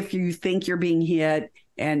if you think you're being hit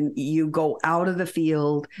and you go out of the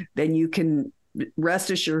field, then you can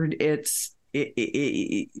rest assured it's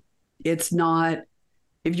not,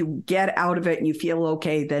 if you get out of it and you feel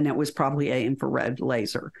okay, then it was probably an infrared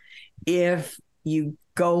laser. If you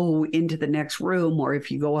go into the next room, or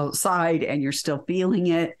if you go outside and you're still feeling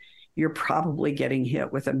it, you're probably getting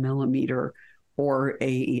hit with a millimeter or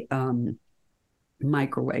a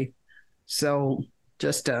microwave. So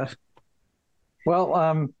just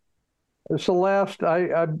Celeste,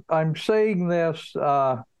 I'm saying this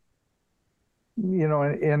in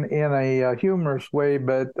a humorous way,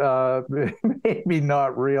 but maybe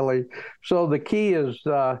not really. So the key is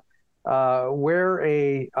wear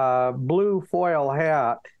a blue foil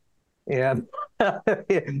hat and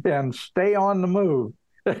and stay on the move.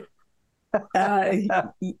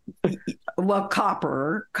 Well,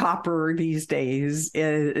 copper these days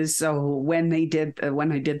is, so when I did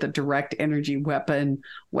the direct energy weapon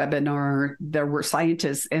webinar, there were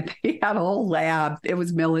scientists and they had a whole lab. It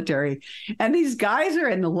was military, and these guys are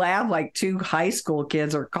in the lab like two high school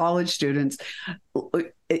kids or college students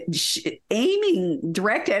aiming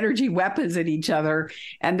direct energy weapons at each other,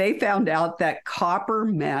 and they found out that copper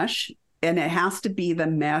mesh, and it has to be the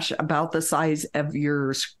mesh about the size of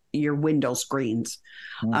your window screens.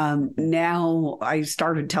 Now I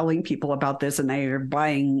started telling people about this, and they are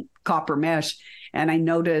buying copper mesh. And I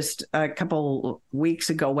noticed a couple weeks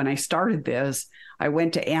ago when I started this, I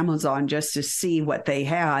went to Amazon just to see what they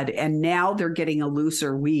had. And now they're getting a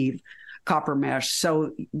looser weave copper mesh.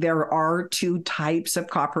 So there are two types of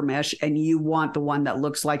copper mesh, and you want the one that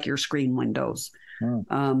looks like your screen windows.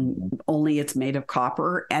 Only it's made of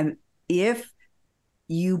copper. And if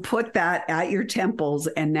you put that at your temples,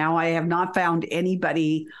 and now I have not found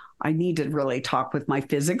anybody, I need to really talk with my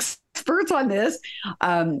physics experts on this.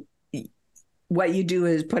 What you do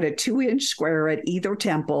is put a 2-inch square at either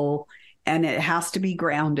temple, and it has to be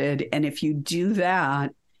grounded. And if you do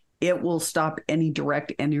that, it will stop any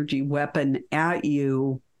direct energy weapon at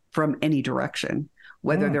you from any direction,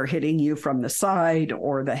 whether they're hitting you from the side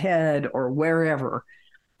or the head or wherever.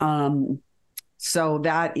 So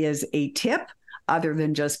that is a tip, other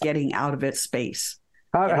than just getting out of its space.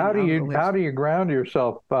 How do you ground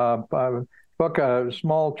yourself? Hook a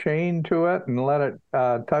small chain to it and let it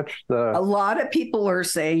touch the. A lot of people are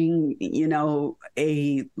saying, a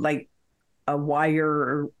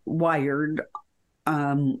wired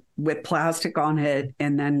with plastic on it,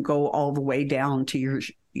 and then go all the way down to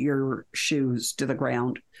your shoes to the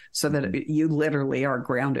ground, so that you literally are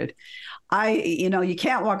grounded. You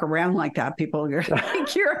can't walk around like that. People are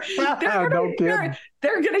like, they're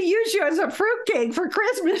going to use you as a fruitcake for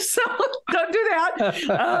Christmas. So don't do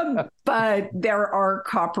that. But there are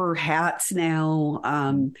copper hats now.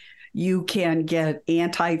 You can get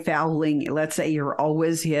anti-fouling. Let's say you're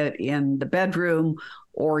always hit in the bedroom,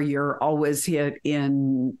 or you're always hit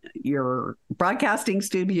in your broadcasting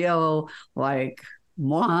studio, like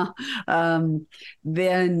moi,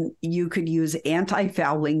 then you could use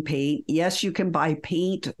anti-fouling paint. Yes, you can buy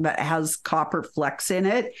paint that has copper flecks in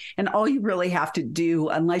it. And all you really have to do,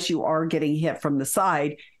 unless you are getting hit from the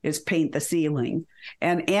side, is paint the ceiling.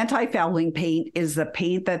 And anti-fouling paint is the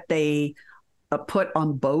paint that they put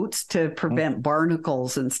on boats to prevent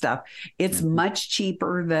barnacles and stuff. It's much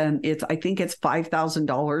cheaper than I think it's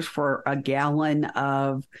 $5,000 for a gallon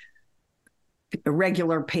of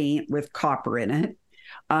regular paint with copper in it.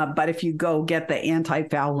 But if you go get the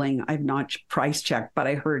anti-fouling, I've not price checked, but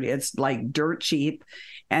I heard it's like dirt cheap,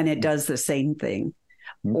 and it does the same thing.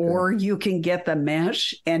 Okay. Or you can get the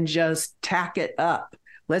mesh and just tack it up.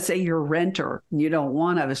 Let's say you're a renter, and you don't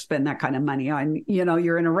want to spend that kind of money on,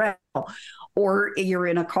 you're in a rental. or you're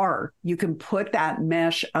in a car. You can put that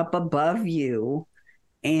mesh up above you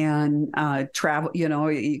and travel.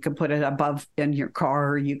 You can put it above in your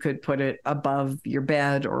car. You could put it above your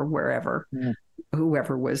bed or wherever,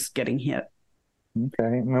 whoever was getting hit.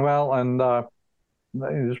 Okay. Well, and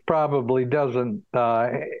this probably doesn't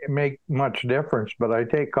make much difference, but I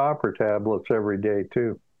take copper tablets every day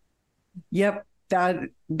too. Yep,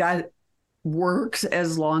 that works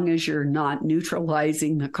as long as you're not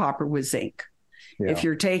neutralizing the copper with zinc. Yeah. If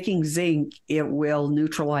you're taking zinc, it will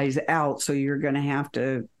neutralize out, so you're going to have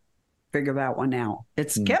to figure that one out.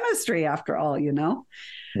 It's chemistry after all,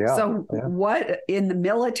 Yeah. So what in the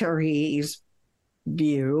military's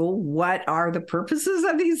view, what are the purposes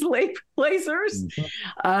of these lasers?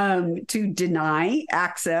 To deny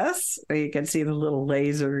access. You can see the little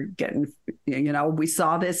laser getting, we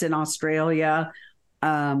saw this in Australia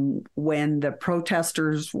when the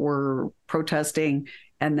protesters were protesting,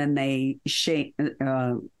 and then they did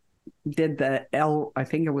I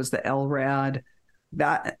think it was the LRAD.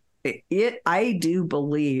 That I do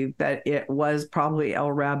believe that it was probably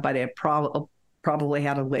LRAD, but it probably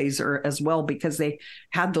had a laser as well, because they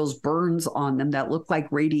had those burns on them that looked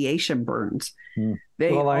like radiation burns. I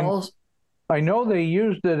know they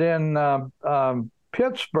used it in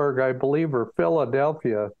Pittsburgh, I believe, or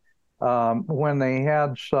Philadelphia, when they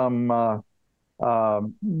had some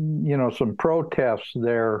some protests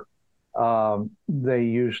there. They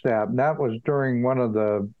used that, and that was during one of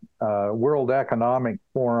the World Economic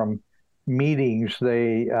Forum meetings.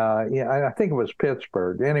 I think it was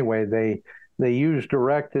Pittsburgh. Anyway, they used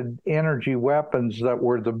directed energy weapons that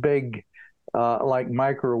were the big, like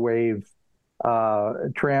microwave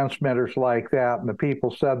transmitters like that. And the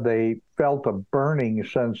people said they felt a burning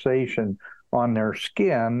sensation on their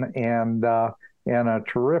skin and a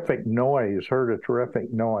terrific noise, heard a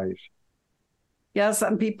terrific noise. Yeah,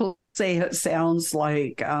 some people say it sounds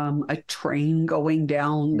like a train going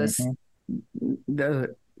down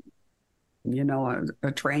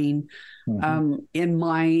a train. In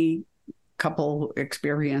my couple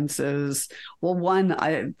experiences,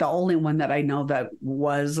 the only one that I know that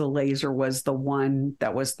was a laser was the one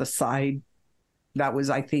that was the side, that was,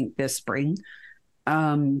 I think, this spring.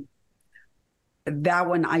 That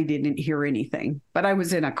one I didn't hear anything, but I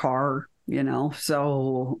was in a car,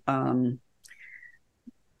 so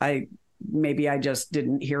I just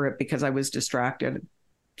didn't hear it because I was distracted,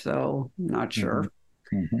 so not sure.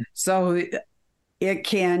 So it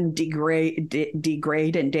can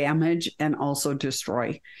degrade and damage and also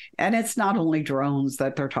destroy. And it's not only drones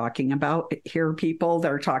that they're talking about here, people.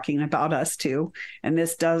 They're talking about us too. And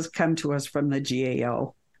this does come to us from the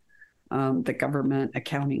GAO, the Government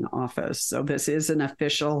Accounting Office. So this is an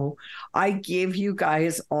official. I give you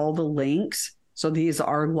guys all the links. So these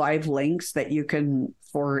are live links that you can,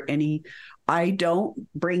 I don't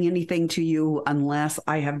bring anything to you unless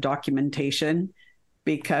I have documentation,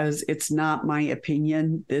 because it's not my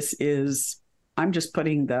opinion. I'm just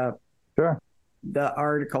putting the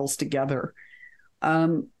articles together.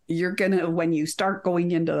 You're when you start going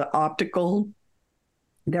into the optical,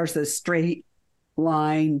 there's this straight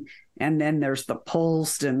line, and then there's the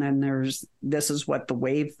pulsed, and then this is what the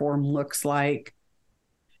waveform looks like.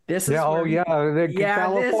 California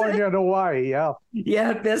and Hawaii,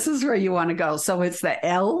 Yeah, this is where you want to go. So it's the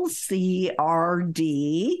LCRD.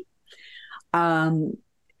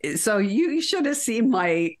 So you should have seen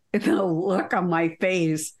the look on my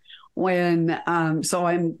face when, so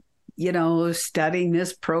I'm, studying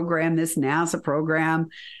this program, this NASA program,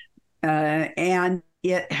 and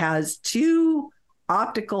it has 2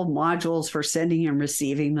 optical modules for sending and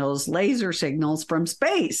receiving those laser signals from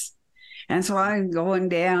space. And so I'm going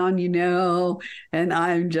down, and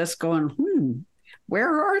I'm just going,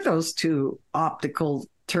 where are those 2 optical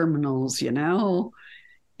terminals,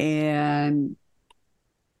 And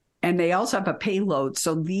they also have a payload.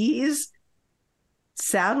 So these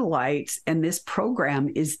satellites and this program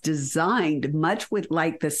is designed much with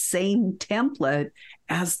like the same template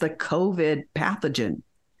as the COVID pathogen.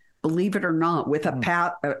 Believe it or not, with a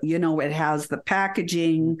it has the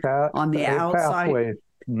packaging on the outside.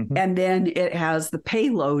 And then it has the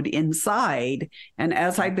payload inside. And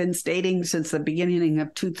as I've been stating since the beginning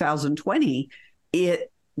of 2020,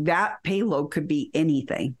 that payload could be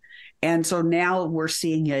anything. And so now we're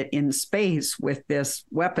seeing it in space with this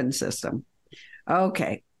weapon system.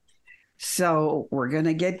 Okay, so we're going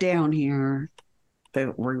to get down here.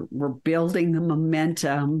 We're building the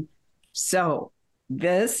momentum. So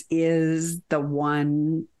this is the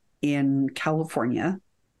one in California.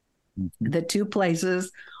 The 2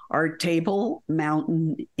 places are Table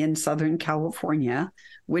Mountain in Southern California,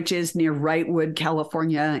 which is near Wrightwood,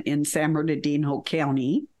 California in San Bernardino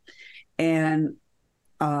County. And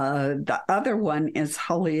the other one is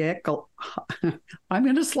Haleakala. I'm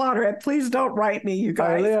going to slaughter it. Please don't write me, you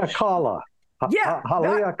guys. Haleakala. Yeah.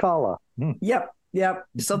 Haleakala. Yep.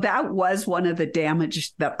 So that was one of the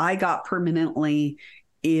damage that I got permanently.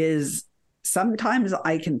 Is sometimes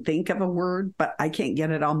I can think of a word, but I can't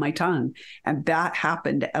get it on my tongue. And that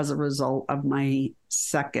happened as a result of my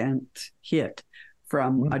second hit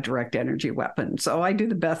from a direct energy weapon. So I do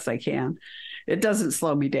the best I can. It doesn't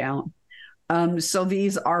slow me down. So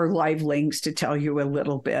these are live links to tell you a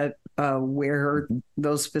little bit where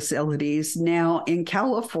those facilities. Now in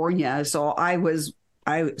California, so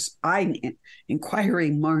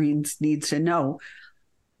inquiring minds needs to know.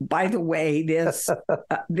 By the way, this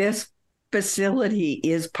facility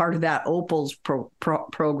is part of that Opals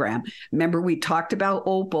program. Remember, we talked about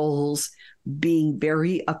Opals being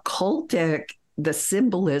very occultic. The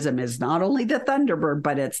symbolism is not only the Thunderbird,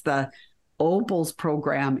 but it's the Opals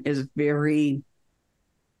program is very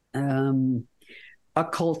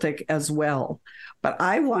occultic as well. But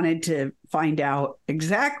I wanted to find out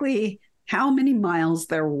exactly how many miles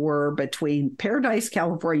there were between Paradise,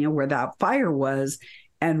 California, where that fire was,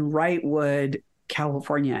 and Wrightwood,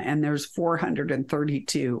 California. And there's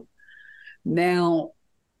 432. Now,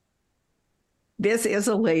 this is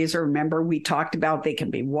a laser. Remember, we talked about they can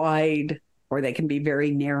be wide or they can be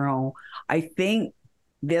very narrow. I think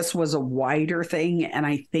this was a wider thing, and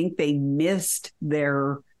I think they missed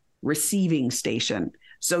their receiving station.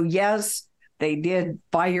 So yes, they did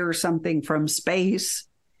fire something from space,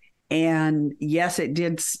 and yes, it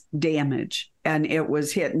did damage, and it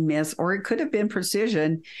was hit and miss, or it could have been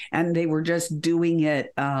precision, and they were just doing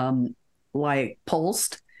it like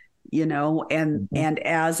pulsed, and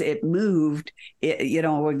as it moved, it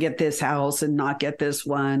would get this house and not get this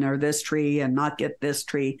one, or this tree and not get this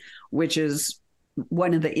tree, which is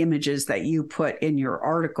one of the images that you put in your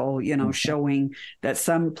article, showing that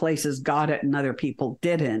some places got it and other people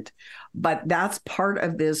didn't. But that's part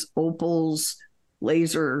of this Opals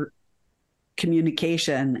laser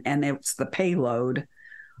communication, and it's the payload.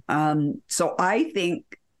 So I think,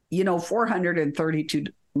 432,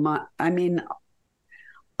 I mean,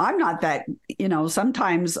 I'm not that,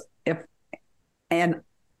 sometimes and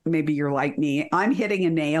maybe you're like me, I'm hitting a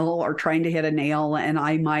nail or trying to hit a nail, and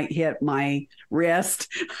I might hit my wrist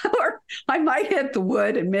or I might hit the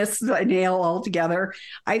wood and miss the nail altogether.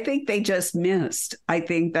 I think they just missed. I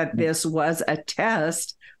think that this was a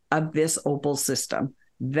test of this Opal system.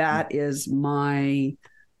 That is really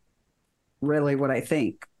what I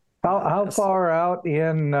think. How far out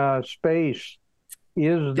in space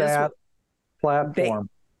is that platform?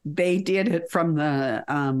 They did it from the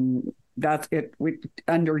that's it.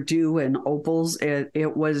 Under DEW and Opals,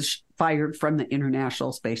 it was fired from the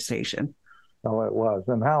International Space Station. Oh, it was.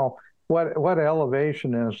 And what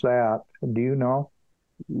elevation is that? Do you know?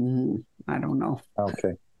 I don't know.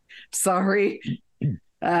 Okay. Sorry.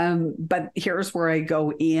 But here's where I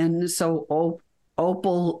go in. So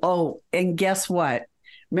Opal. And guess what?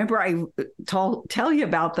 Remember, I tell you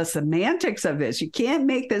about the semantics of this. You can't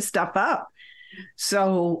make this stuff up.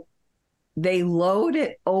 So they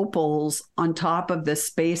loaded Opals on top of the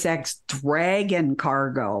SpaceX Dragon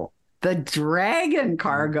cargo. The Dragon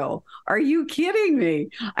cargo. Are you kidding me?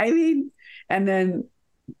 I mean, and then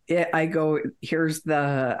I go, here's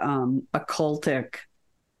the occultic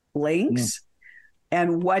links.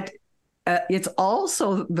 And what it's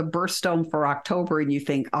also the birthstone for October, and you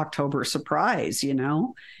think October surprise,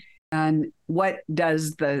 And what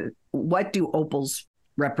do Opals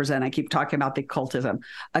represent? I keep talking about the occultism,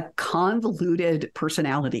 a convoluted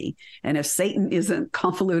personality. And if Satan isn't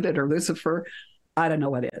convoluted, or Lucifer, I don't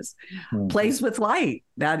know what is. Plays with light.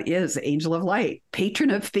 That is angel of light.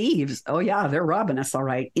 Patron of thieves. Oh yeah, they're robbing us. All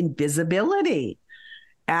right. Invisibility.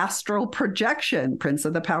 Astral projection, prince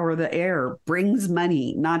of the power of the air, brings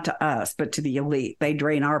money, not to us, but to the elite. They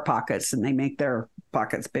drain our pockets and they make their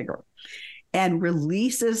pockets bigger. And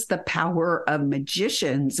releases the power of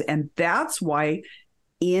magicians. And that's why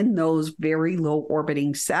in those very low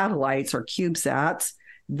orbiting satellites or CubeSats,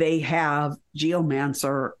 they have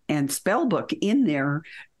Geomancer and Spellbook in there,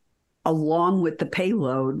 along with the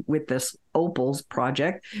payload with this Opals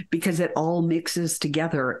project, because it all mixes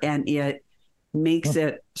together and it makes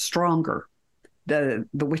it stronger, the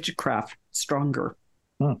witchcraft stronger.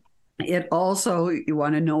 It also, you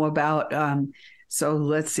want to know about, so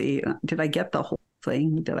let's see, did I get the whole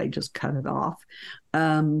thing? Did I just cut it off?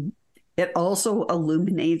 It also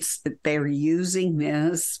illuminates that they're using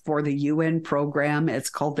this for the UN program. It's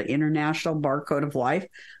called the International Barcode of Life.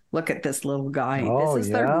 Look at this little guy. Oh, This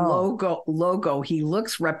is their yeah. logo. He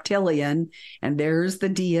looks reptilian, and there's the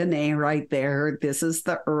DNA right there. This is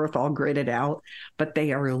the Earth all gridded out, but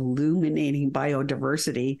they are illuminating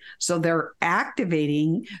biodiversity. So they're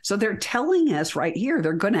activating. So they're telling us right here,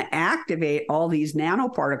 they're going to activate all these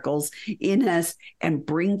nanoparticles in us and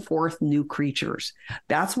bring forth new creatures.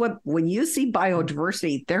 That's what, when you see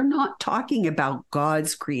biodiversity, they're not talking about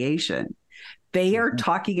God's creation. They are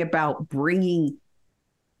talking about bringing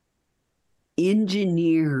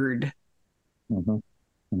engineered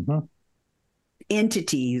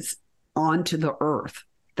entities onto the earth.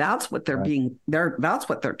 That's what that's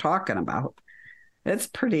what they're talking about. It's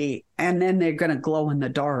pretty, and then they're going to glow in the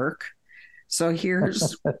dark. So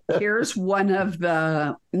here's one of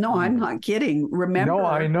the, no, I'm not kidding. Remember? No,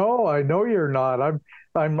 I know you're not.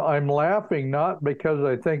 I'm laughing not because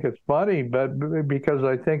I think it's funny, but because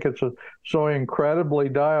I think it's so incredibly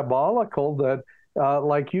diabolical that,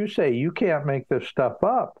 like you say, you can't make this stuff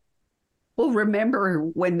up. Well, remember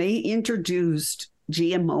when they introduced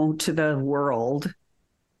GMO to the world,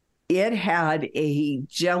 it had a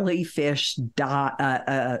jellyfish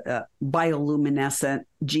bioluminescent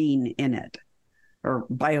gene in it, or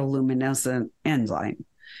bioluminescent enzyme.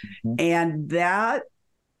 And that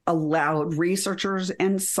allowed researchers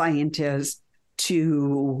and scientists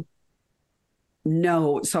to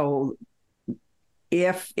know. So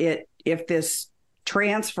if this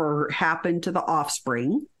transfer happened to the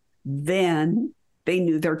offspring, then they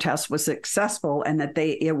knew their test was successful and that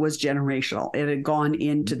it was generational. It had gone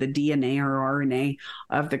into the DNA or RNA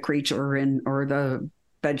of the creature or the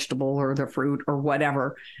vegetable or the fruit or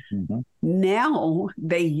whatever. Now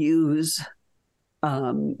they use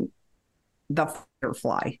the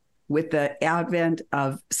firefly. With the advent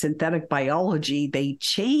of synthetic biology, they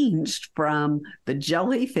changed from the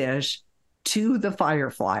jellyfish to the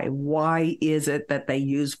firefly. Why is it that they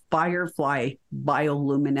use firefly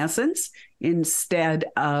bioluminescence instead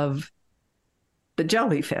of the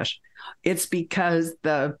jellyfish? It's because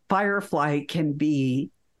the firefly can be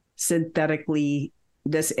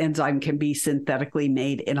this enzyme can be synthetically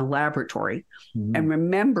made in a laboratory. And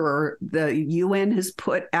remember, the UN has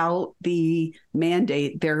put out the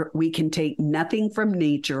mandate there. We can take nothing from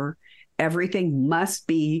nature. Everything must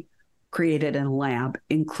be created in a lab,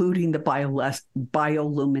 including the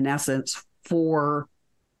bioluminescence for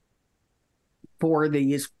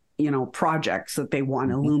these, projects that they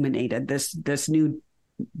want illuminated, this new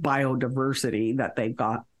biodiversity that they've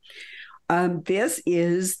got. This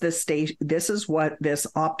is the station. This is what this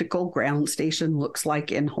optical ground station looks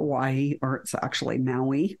like in Hawaii, or it's actually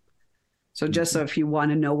Maui. So just so if you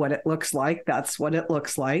want to know what it looks like, that's what it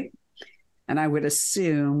looks like. And I would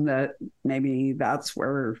assume that maybe that's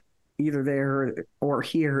where either there or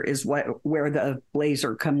here is where the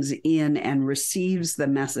laser comes in and receives the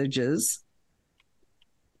messages.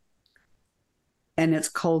 And it's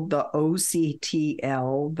called the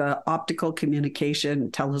OCTL, the Optical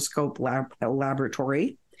Communication Telescope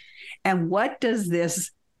Laboratory. And what does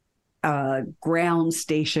this ground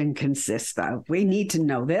station consist of? We need to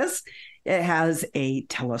know this. It has a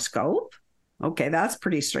telescope. Okay, that's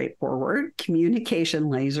pretty straightforward. Communication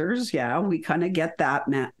lasers. Yeah, we kind of get that,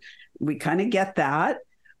 Matt. We kind of get that.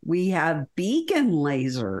 We have beacon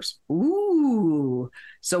lasers. Ooh.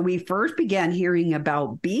 So we first began hearing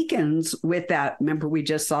about beacons with that. Remember, we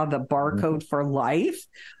just saw the barcode for life.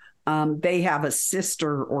 They have a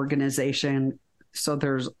sister organization. So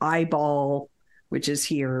there's Eyeball, which is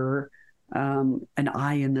here, an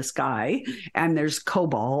eye in the sky. And there's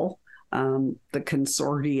COBOL, the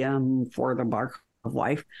consortium for the barcode of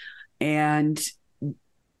life. And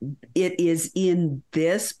it is in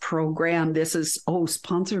this program. This is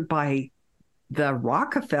sponsored by the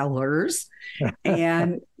Rockefellers,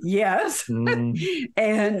 and yes,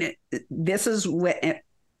 and this is what it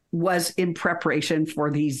was in preparation for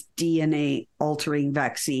these DNA altering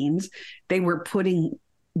vaccines. They were putting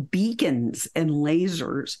beacons and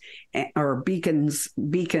lasers, or beacons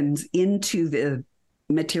into the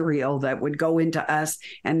material that would go into us,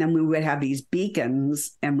 and then we would have these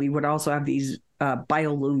beacons, and we would also have these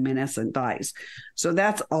bioluminescent dyes. So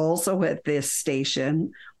that's also at this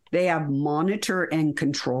station. They have monitor and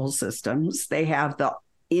control systems. They have the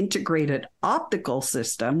integrated optical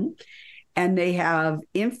system, and they have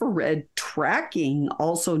infrared tracking,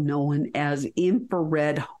 also known as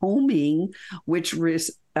infrared homing, which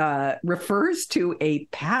refers to a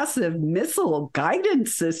passive missile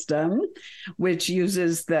guidance system, which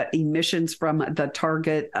uses the emissions from the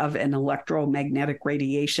target of an electromagnetic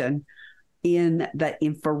radiation in the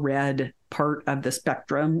infrared part of the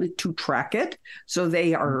spectrum to track it. So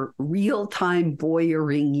they are real-time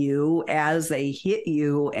voyeuring you as they hit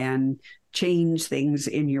you and change things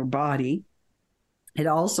in your body. It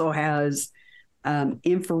also has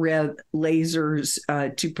infrared lasers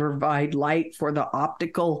to provide light for the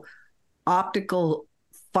optical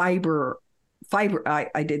fiber.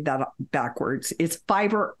 I did that backwards. It's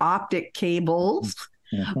fiber optic cables.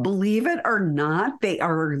 Mm-hmm. Believe it or not, they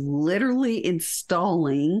are literally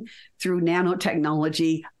installing through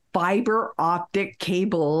nanotechnology fiber optic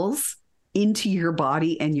cables into your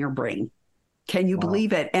body and your brain. Can you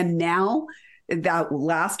believe it? And now that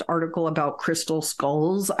last article about crystal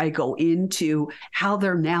skulls, I go into how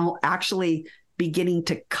they're now actually beginning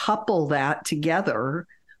to couple that together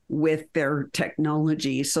with their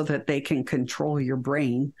technology so that they can control your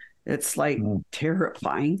brain. It's like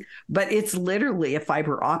terrifying, but it's literally a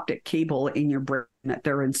fiber optic cable in your brain that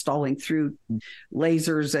they're installing through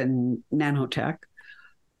lasers and nanotech.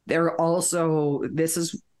 They're also, this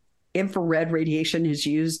is infrared radiation is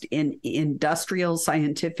used in industrial,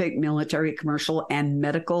 scientific, military, commercial, and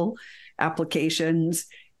medical applications.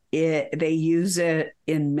 They use it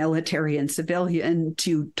in military and civilian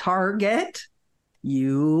to target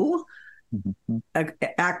you,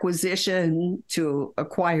 acquisition to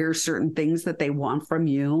acquire certain things that they want from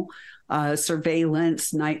you,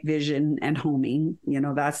 surveillance, night vision, and homing.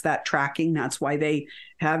 That's that tracking. That's why they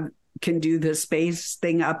can do the space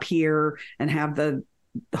thing up here and have the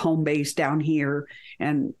home base down here,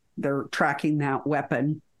 and they're tracking that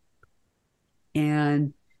weapon.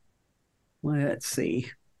 And let's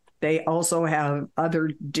see, they also have other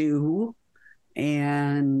DEWS,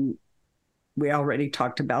 and we already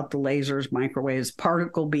talked about the lasers, microwaves,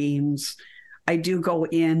 particle beams. I do go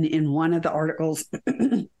in one of the articles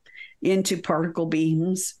into particle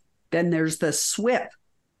beams. Then there's the SWIP,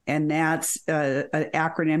 and that's an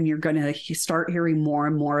acronym you're going to start hearing more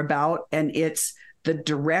and more about, and it's the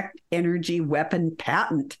Direct Energy Weapon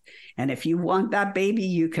Patent. And if you want that baby,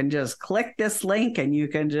 you can just click this link and you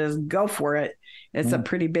can just go for it. It's a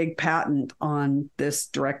pretty big patent on this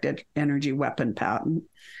Directed Energy Weapon Patent.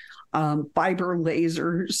 Fiber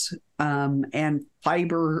lasers and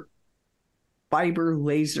fiber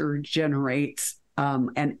laser generates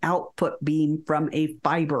an output beam from a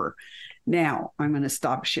fiber. Now, I'm going to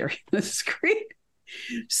stop sharing the screen.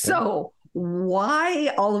 So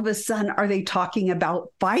why all of a sudden are they talking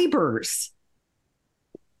about fibers?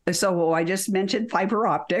 So I just mentioned fiber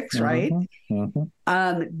optics, right?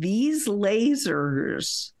 These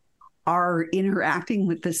lasers are interacting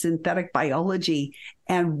with the synthetic biology.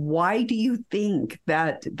 And why do you think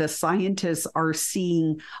that the scientists are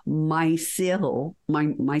seeing mycelium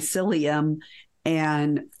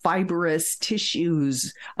and fibrous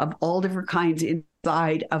tissues of all different kinds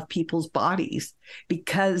inside of people's bodies?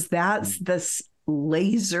 Because that's the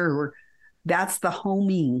laser, that's the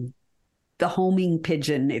homing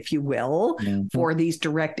pigeon, if you will, for these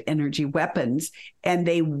direct energy weapons.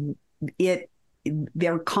 And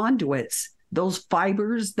they're conduits. Those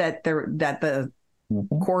fibers that the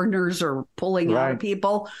coroners are pulling out of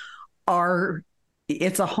people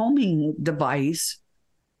it's a homing device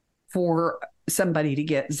for somebody to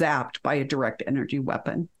get zapped by a direct energy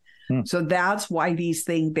weapon. So that's why these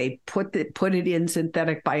things, they put it in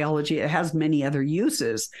synthetic biology. It has many other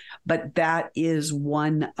uses, but that is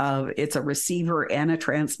it's a receiver and a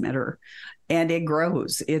transmitter, and it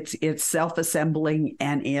grows. It's self-assembling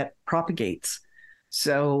and it propagates.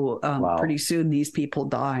 So pretty soon these people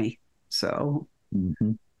die. So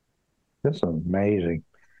that's amazing.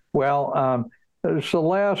 Well,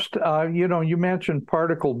 Celeste, you mentioned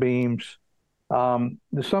particle beams. Some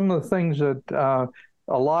of the things that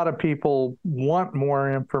a lot of people want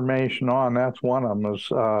more information on, that's one of them, is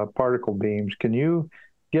particle beams. Can you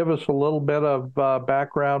give us a little bit of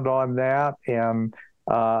background on that and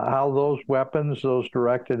how those weapons, those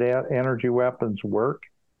directed energy weapons, work?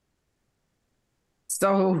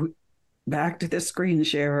 So back to the screen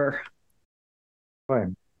sharer.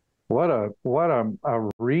 What a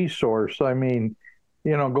resource. I mean,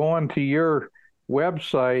 going to your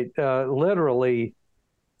website, literally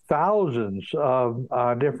thousands of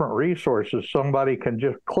different resources somebody can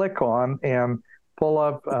just click on and pull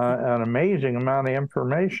up an amazing amount of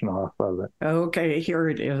information off of it. Okay, here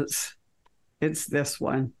it is. It's this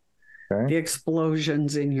one. The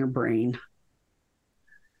explosions in your brain.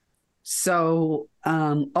 So,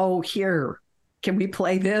 here. Can we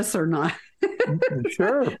play this or not?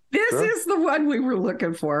 Sure. This is the one we were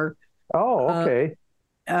looking for. Oh, okay.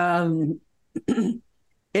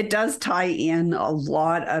 It does tie in a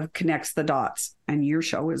lot of connects the dots, and your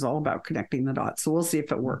show is all about connecting the dots. So we'll see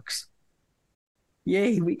if it works.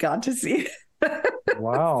 Yay, we got to see it.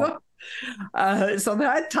 Wow. So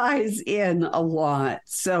that ties in a lot.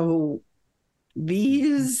 So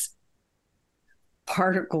these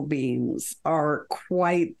particle beams are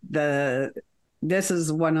quite this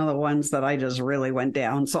is one of the ones that I just really went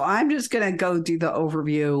down. So I'm just going to go do the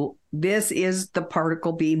overview. This is the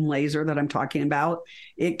particle beam laser that I'm talking about.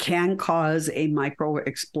 It can cause a micro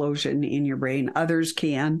explosion in your brain. Others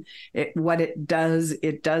can. What it does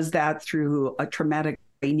that through a traumatic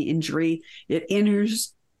brain injury. It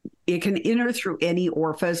can enter through any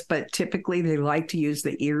orifice, but typically they like to use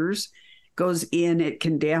the ears. Goes in, it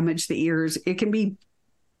can damage the ears. It can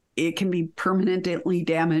be permanently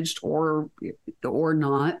damaged or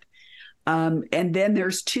not. And then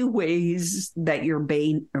there's two ways that your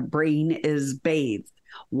brain is bathed.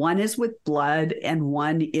 One is with blood and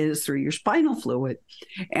one is through your spinal fluid.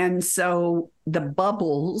 And so the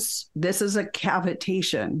bubbles, this is a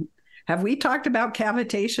cavitation. Have we talked about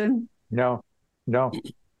cavitation? No.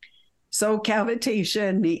 So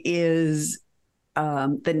cavitation is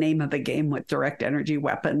the name of the game with direct energy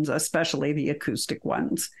weapons, especially the acoustic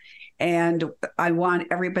ones. And I want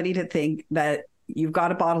everybody to think that you've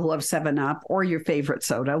got a bottle of 7-Up or your favorite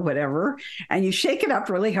soda, whatever, and you shake it up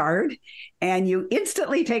really hard and you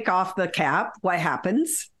instantly take off the cap. What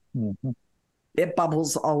happens? Mm-hmm. It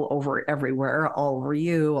bubbles all over everywhere, all over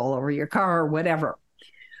you, all over your car, whatever.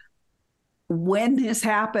 When this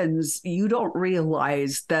happens, you don't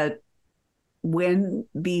realize that when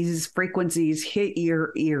these frequencies hit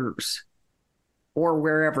your ears or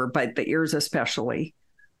wherever, but the ears especially,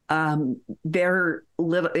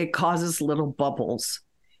 it causes little bubbles.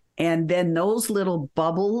 And then those little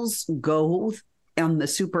bubbles go on the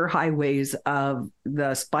superhighways of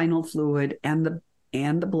the spinal fluid and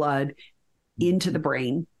the blood into the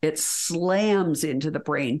brain. It slams into the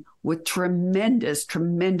brain with tremendous,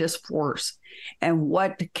 tremendous force. And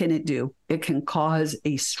what can it do? It can cause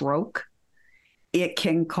a stroke. It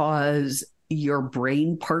can cause your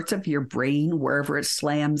brain, parts of your brain, wherever it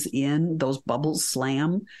slams in, those bubbles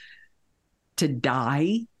slam, to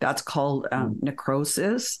die. That's called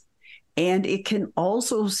necrosis. And it can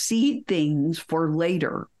also seed things for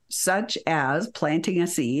later, such as planting a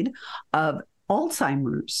seed of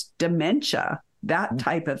Alzheimer's, dementia, that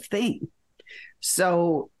type of thing.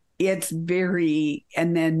 So it's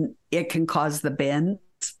and then it can cause the bends.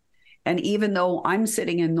 And even though I'm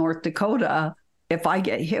sitting in North Dakota, if I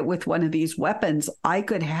get hit with one of these weapons, I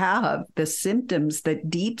could have the symptoms that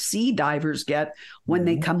deep sea divers get when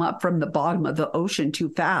they come up from the bottom of the ocean too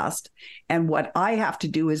fast. And what I have to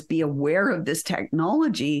do is be aware of this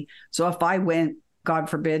technology. So if I went, God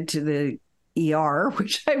forbid, to the ER,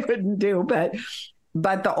 which I wouldn't do, but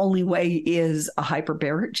the only way is a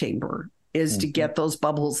hyperbaric chamber is to get those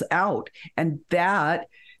bubbles out. And that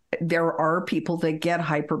there are people that get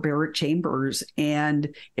hyperbaric chambers.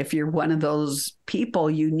 And if you're one of those people,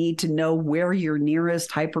 you need to know where your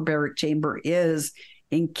nearest hyperbaric chamber is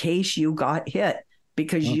in case you got hit,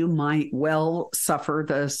 because you might well suffer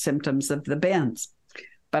the symptoms of the bends.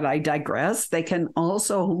 But I digress. They can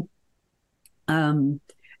also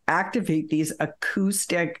activate these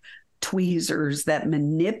acoustic tweezers that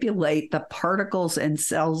manipulate the particles and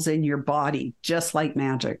cells in your body, just like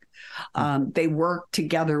magic. They work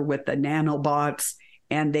together with the nanobots,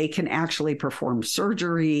 and they can actually perform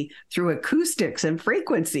surgery through acoustics and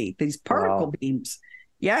frequency, these particle beams.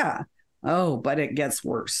 Yeah. Oh, but it gets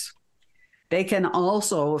worse. They can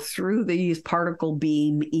also, through these particle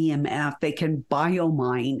beam EMF, they can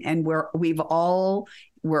biomine. And we're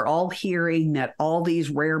all hearing that all these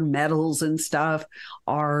rare metals and stuff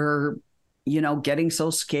are, getting so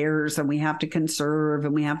scarce, and we have to conserve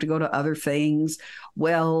and we have to go to other things.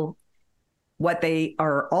 Well, what they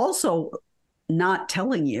are also not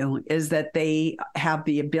telling you is that they have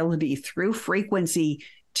the ability through frequency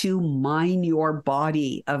to mine your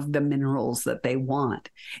body of the minerals that they want.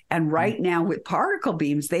 And right now with particle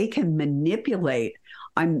beams, they can manipulate.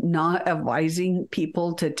 I'm not advising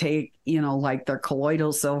people to take, like their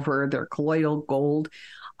colloidal silver, their colloidal gold.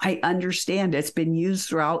 I understand it's been used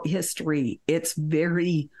throughout history. It's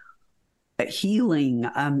very healing.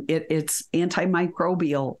 It's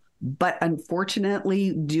antimicrobial. But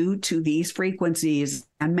unfortunately, due to these frequencies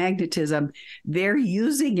and magnetism, they're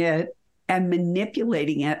using it and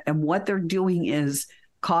manipulating it. And what they're doing is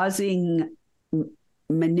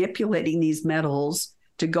manipulating these metals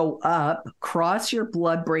to go up, cross your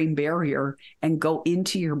blood-brain barrier, and go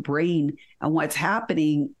into your brain. And what's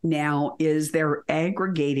happening now is they're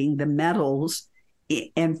aggregating the metals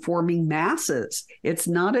and forming masses. It's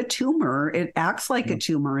not a tumor. It acts like a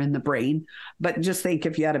tumor in the brain. But just think,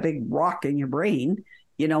 if you had a big rock in your brain,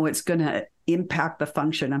 it's going to impact the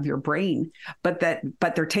function of your brain, but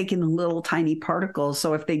they're taking the little tiny particles.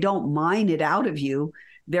 So if they don't mine it out of you,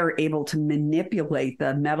 they're able to manipulate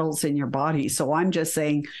the metals in your body. So I'm just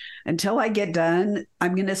saying, until I get done,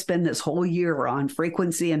 I'm going to spend this whole year on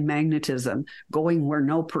frequency and magnetism, going where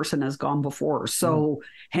no person has gone before. So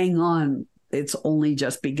hang on, it's only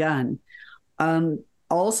just begun.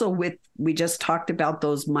 Also, we just talked about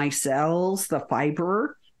those micelles, the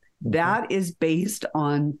fiber, that is based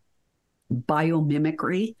on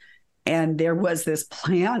biomimicry. And there was this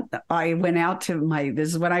plant. I went out to this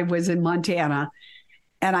is when I was in Montana,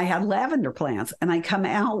 and I had lavender plants. And I come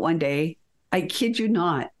out one day, I kid you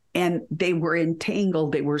not, and they were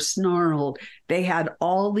entangled, they were snarled. They had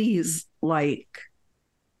all these like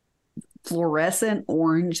fluorescent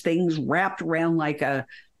orange things wrapped around like a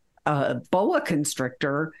boa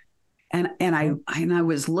constrictor. And I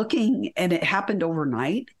was looking, and it happened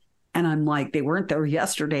overnight. And I'm like, they weren't there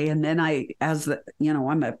yesterday. And then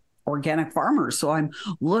I'm a organic farmer. So I'm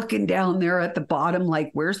looking down there at the bottom,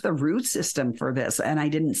 like, where's the root system for this? And I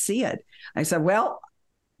didn't see it. I said, well,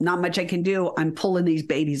 not much I can do. I'm pulling these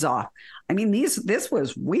babies off. I mean, this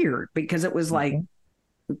was weird because it was like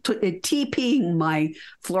TPing my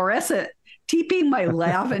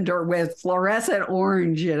lavender with fluorescent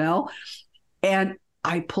orange, and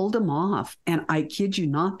I pulled them off, and I kid you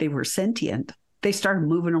not, they were sentient. They started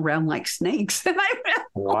moving around like snakes. And I went,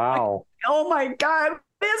 wow. Oh my God,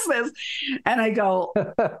 what is this? And I go,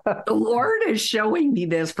 the Lord is showing me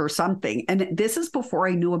this for something. And this is before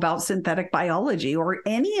I knew about synthetic biology or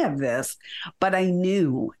any of this, but I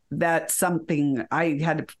knew that something I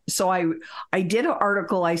had. So I did an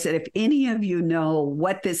article. I said, if any of you know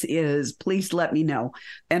what this is, please let me know.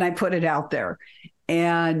 And I put it out there.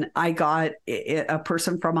 And I got a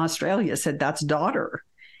person from Australia said, that's daughter.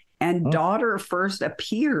 And daughter first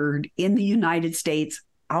appeared in the United States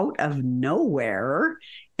out of nowhere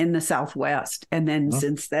in the Southwest. And then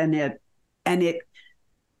since then it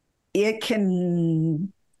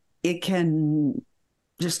can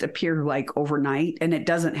just appear like overnight, and it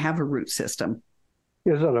doesn't have a root system.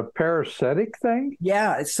 Is it a parasitic thing?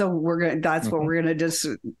 Yeah. So that's what we're going to just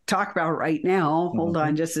talk about right now. Hold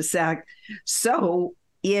on just a sec. So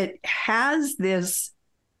it has this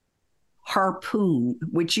harpoon,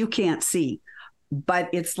 which you can't see, but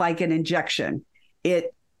it's like an injection.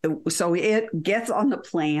 So it gets on the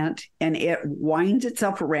plant and it winds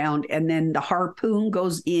itself around, and then the harpoon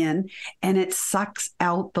goes in and it sucks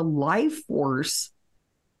out the life force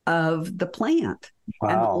of the plant. Wow.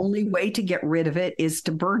 And the only way to get rid of it is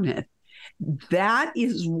to burn it. That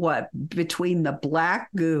is what, between the black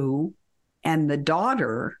goo and the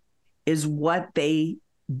daughter, is what they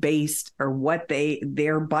based, or what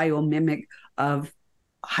their biomimic of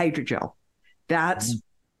hydrogel. That's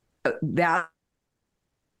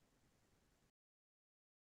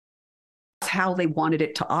how they wanted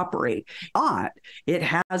it to operate. It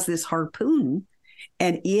has this harpoon,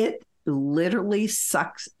 and it literally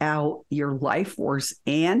sucks out your life force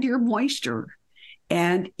and your moisture,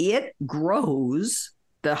 and it grows.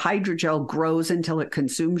 The hydrogel grows until it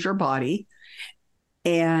consumes your body,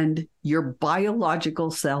 and your biological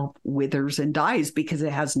self withers and dies because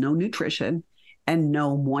it has no nutrition and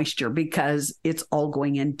no moisture, because it's all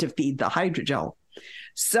going in to feed the hydrogel.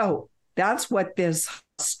 So that's what this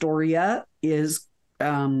Astoria is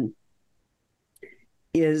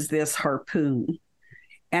this harpoon.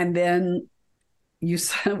 And then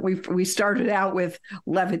we started out with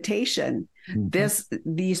levitation.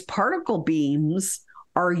 These particle beams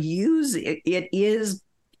are used. It is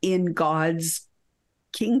in God's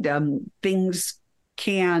kingdom. Things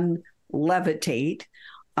can levitate.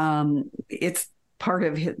 It's part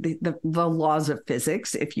of the laws of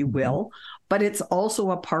physics, if you will, but it's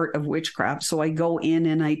also a part of witchcraft. So I go in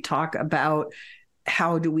and I talk about,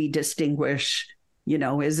 how do we distinguish,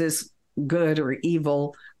 is this good or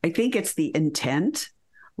evil? I think it's the intent.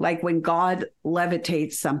 Like when God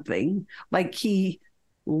levitates something, like he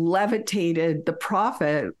levitated the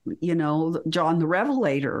prophet, John the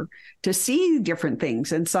Revelator, to see different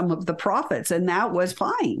things in some of the prophets, and that was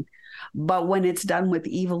fine. But when it's done with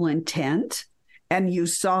evil intent, and you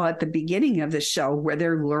saw at the beginning of the show where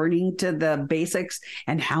they're learning to the basics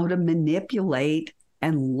and how to manipulate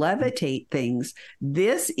and levitate things,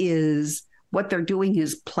 this is what they're doing,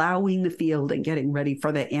 is plowing the field and getting ready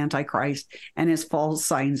for the Antichrist and his false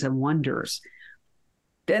signs and wonders.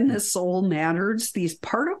 Then the soul matters, these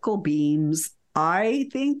particle beams. I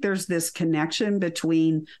think there's this connection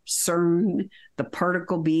between CERN, the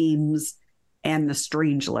particle beams, and the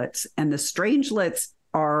strangelets. And the strangelets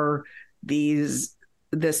are this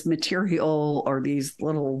material, or these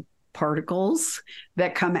little particles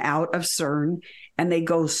that come out of CERN, and they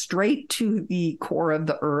go straight to the core of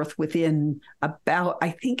the Earth within about, I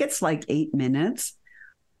think it's like 8 minutes.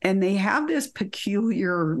 And they have this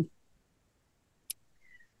peculiar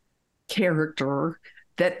character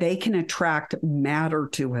that they can attract matter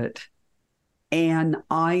to it. And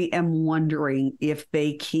I am wondering if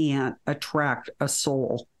they can't attract a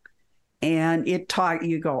soul. And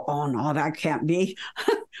you go, oh no, that can't be.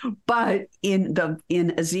 But in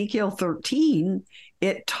Ezekiel 13,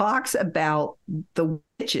 it talks about the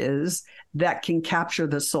witches that can capture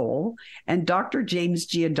the soul. And Dr. James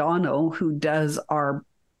Giordano, who does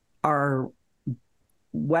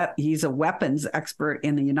he's a weapons expert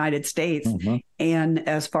in the United States. Mm-hmm. And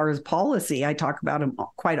as far as policy, I talk about him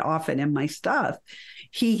quite often in my stuff.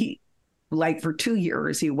 He, like for 2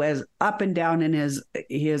 years, he was up and down in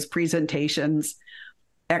his presentations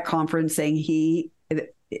at conference saying he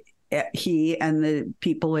and the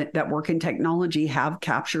people that work in technology have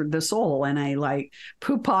captured the soul. And I like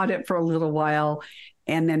poo-pawed it for a little while.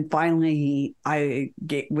 And then finally I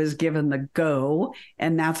was given the go,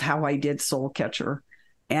 and that's how I did Soul Catcher.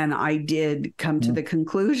 And I did come to the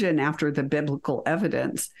conclusion after the biblical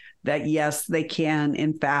evidence that yes, they can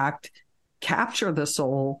in fact capture the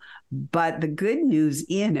soul. But the good news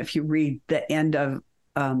if you read the end of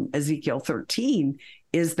Ezekiel 13,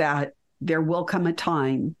 is that there will come a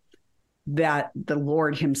time that the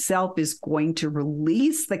Lord himself is going to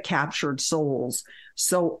release the captured souls.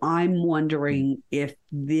 So I'm wondering if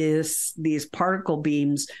these particle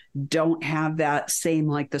beams don't have that same,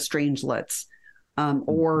 like the strangelets,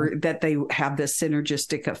 or that they have this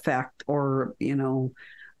synergistic effect, or,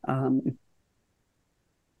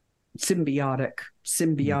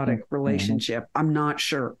 symbiotic relationship. I'm not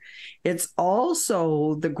sure. It's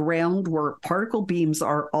also the groundwork. Particle beams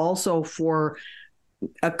are also for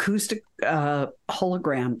acoustic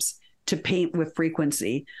holograms to paint with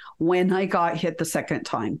frequency. When I got hit the second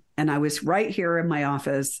time, and I was right here in my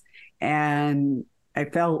office, and I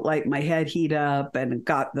felt like my head heat up and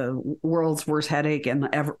got the world's worst headache and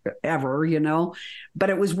ever, but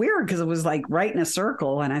it was weird because it was like right in a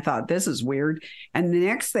circle. And I thought, this is weird. And the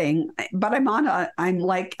next thing, but I'm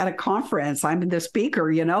like at a conference, I'm the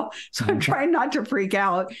speaker, so I'm trying not to freak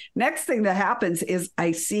out. Next thing that happens is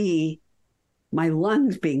I see my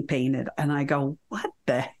lungs being painted, and I go, what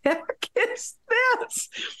the heck is this?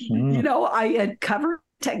 I had covered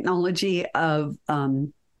technology of,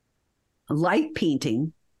 light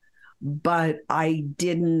painting, but I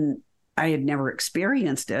had never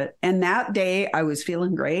experienced it. And that day I was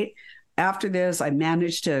feeling great. After this, I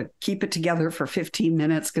managed to keep it together for 15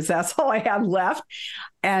 minutes because that's all I had left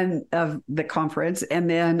of the conference. And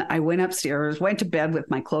then I went upstairs, went to bed with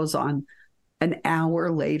my clothes on. An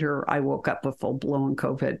hour later, I woke up with full-blown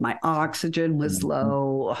COVID. My oxygen was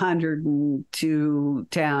low, 102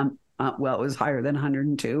 temp. It was higher than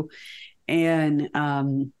 102. And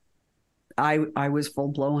I was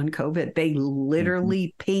full-blown COVID. They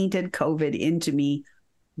literally painted COVID into me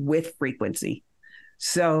with frequency.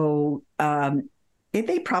 So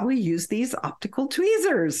they probably use these optical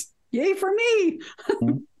tweezers. Yay for me.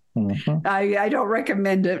 I don't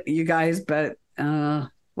recommend it, you guys, but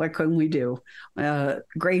what can we do?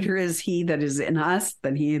 Greater is he that is in us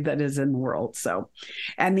than he that is in the world. So,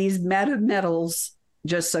 and these metals,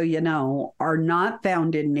 just so you know, are not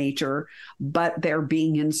found in nature, but they're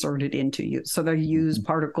being inserted into you. So they use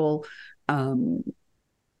particle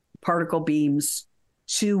beams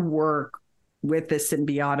to work with the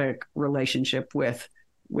symbiotic relationship with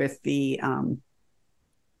the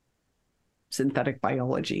synthetic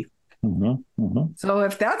biology. So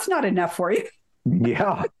if that's not enough for you.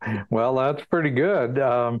 Yeah, well, that's pretty good.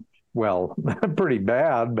 Pretty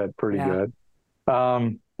bad, but pretty good.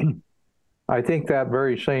 I think that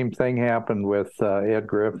very same thing happened with Ed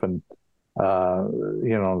Griffin.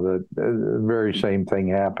 The very same thing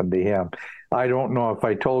happened to him. I don't know if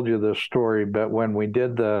I told you this story, but when we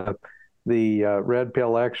did the Red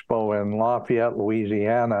Pill Expo in Lafayette,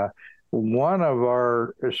 Louisiana, one of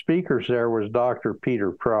our speakers there was Dr.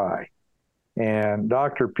 Peter Pry. And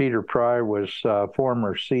Dr. Peter Pry was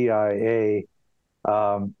former CIA.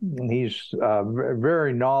 He's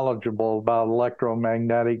very knowledgeable about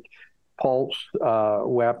electromagnetic pulse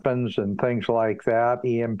weapons and things like that,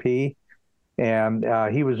 EMP. And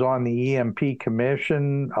he was on the EMP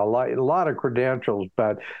commission, a lot of credentials.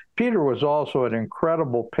 But Peter was also an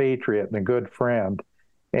incredible patriot and a good friend.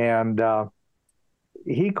 And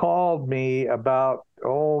he called me about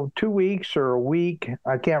 2 weeks or a week,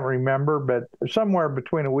 I can't remember, but somewhere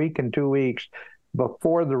between a week and 2 weeks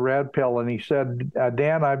before the Red Pill. And he said,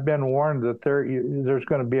 Dan, I've been warned that there's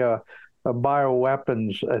going to be a a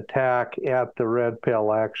bioweapons attack at the Red Pill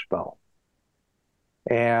Expo.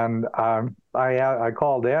 And I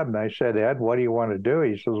called Ed and I said, Ed, what do you want to do?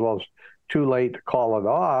 He says, well, it's too late to call it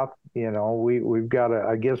off. We've got to,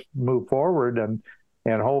 I guess, move forward and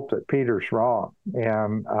hope that Peter's wrong.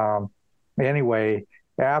 And anyway,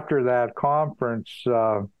 after that conference,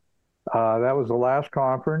 that was the last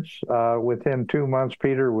conference. Within 2 months,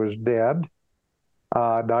 Peter was dead,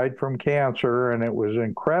 died from cancer, and it was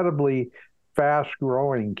incredibly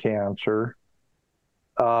fast-growing cancer.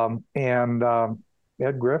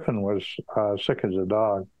 Ed Griffin was sick as a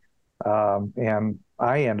dog. And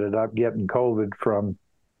I ended up getting COVID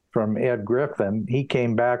from Ed Griffin. He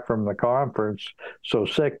came back from the conference so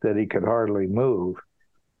sick that he could hardly move.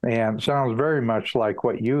 And sounds very much like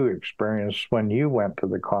what you experienced when you went to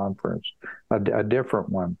the conference, a different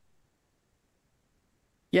one.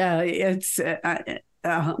 Yeah, it's a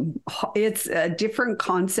different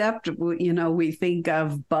concept. We think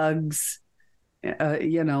of bugs,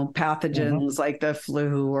 pathogens like the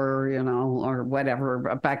flu or whatever,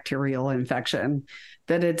 a bacterial infection,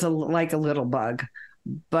 that it's like a little bug.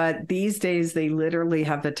 But these days, they literally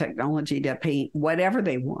have the technology to paint whatever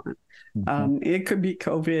they want. It could be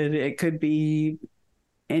COVID. It could be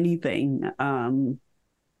anything.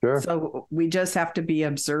 Sure. So we just have to be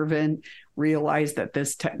observant, realize that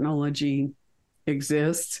this technology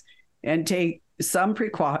exists, and take some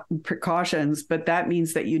precautions. But that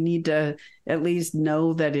means that you need to at least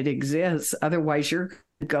know that it exists. Otherwise, you're going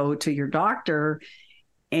to go to your doctor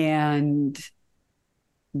and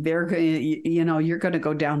they're going to, you're going to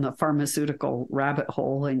go down the pharmaceutical rabbit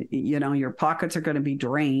hole, and, your pockets are going to be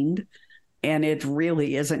drained, and it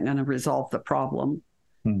really isn't going to resolve the problem.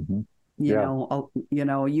 Mm-hmm.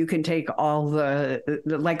 You can take all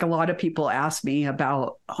like a lot of people ask me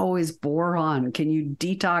about, is boron, can you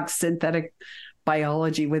detox synthetic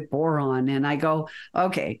biology with boron? And I go,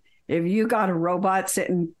 okay, if you got a robot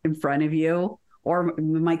sitting in front of you, or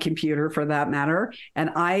my computer for that matter, and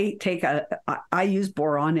I use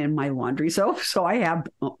boron in my laundry soap, so I have,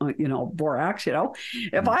 borax,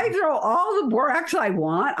 If I throw all the borax I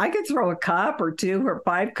want, I could throw a cup or 2 or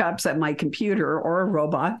 5 cups at my computer or a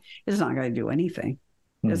robot. It's not going to do anything.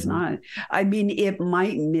 It's not. I mean, it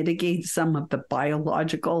might mitigate some of the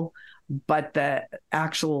biological, but the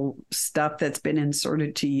actual stuff that's been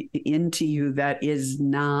inserted into you that is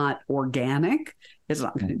not organic is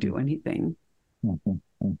not going to do anything.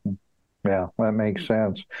 Yeah, that makes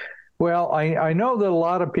sense. Well, I know that a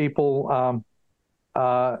lot of people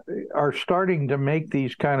are starting to make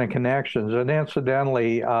these kind of connections. And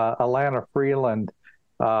incidentally, Alana Freeland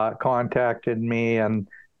contacted me and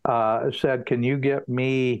said, can you get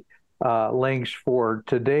me links for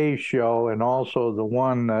today's show and also the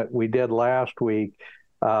one that we did last week,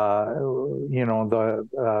 with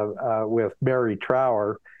Barry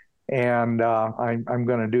Trower. And I'm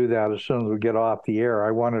going to do that as soon as we get off the air.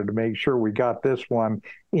 I wanted to make sure we got this one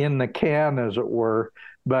in the can, as it were.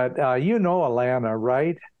 But Alana,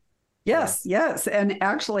 right? Yes. And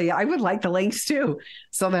actually, I would like the links too,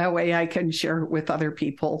 so that way I can share it with other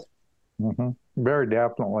people. Very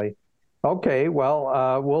definitely. Okay,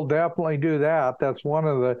 well, we'll definitely do that. That's one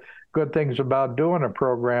of the good things about doing a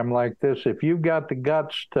program like this. If you've got the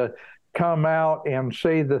guts to come out and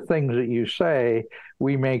say the things that you say,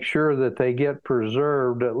 we make sure that they get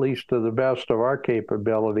preserved, at least to the best of our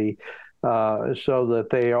capability, so that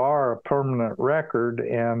they are a permanent record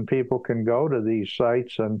and people can go to these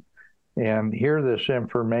sites and hear this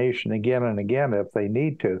information again and again if they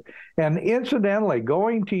need to. And incidentally,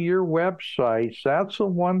 going to your websites, that's the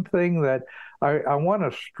one thing that I want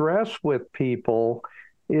to stress with people,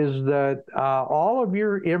 is that all of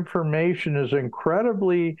your information is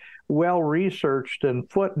incredibly well researched and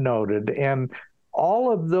footnoted, and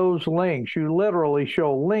all of those links, you literally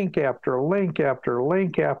show link after link after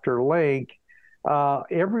link after link.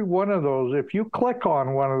 Every one of those, if you click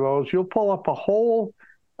on one of those, you'll pull up a whole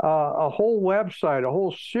website, a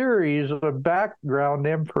whole series of background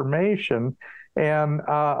information, and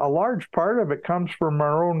a large part of it comes from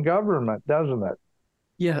our own government, doesn't it?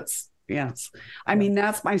 Yes. I mean,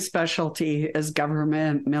 that's my specialty, is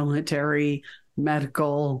government, military,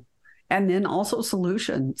 medical, and then also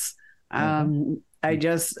solutions. I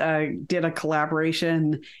just did a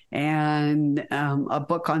collaboration and a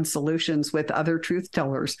book on solutions with other truth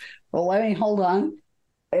tellers. Well, let me hold on.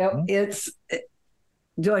 It's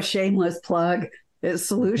do a shameless plug. It's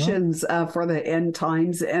solutions for the end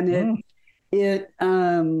times, and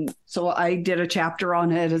so I did a chapter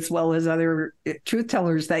on it, as well as other truth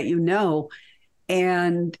tellers that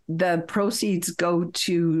and the proceeds go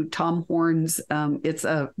to Tom Horn's. It's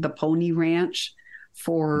the Pony Ranch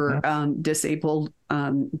for disabled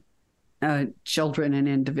children and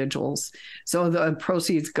individuals. So the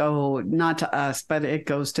proceeds go not to us, but it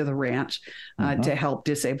goes to the ranch to help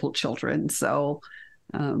disabled children. So,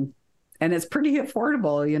 and it's pretty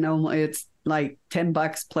affordable. It's like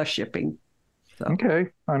 $10 plus shipping. So. Okay,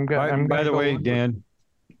 By the way,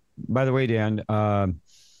 Dan.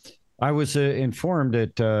 I was informed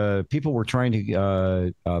that people were trying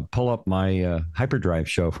to pull up my hyperdrive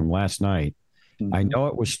show from last night. I know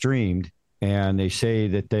it was streamed, and they say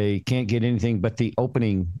that they can't get anything but the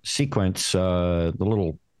opening sequence, the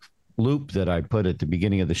little loop that I put at the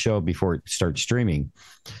beginning of the show before it starts streaming.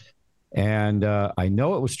 And I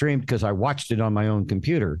know it was streamed because I watched it on my own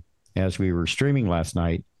computer as we were streaming last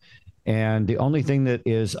night. And the only thing that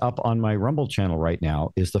is up on my Rumble channel right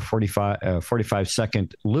now is the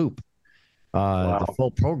 45-second loop. Wow. The full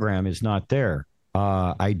program is not there.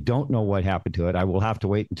 I don't know what happened to it. I will have to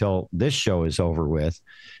wait until this show is over with,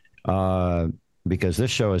 because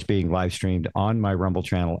this show is being live streamed on my Rumble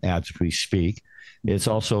channel as we speak. It's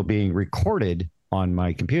also being recorded on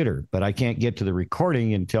my computer, but I can't get to the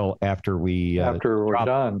recording until after we're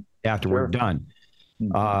done. We're done.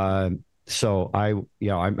 So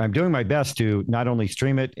I'm doing my best to not only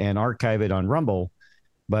stream it and archive it on Rumble,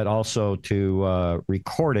 but also to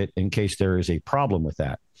record it in case there is a problem with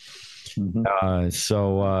that. Things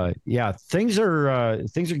are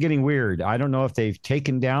getting weird. I don't know if they've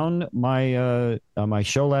taken down my my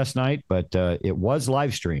show last night, but it was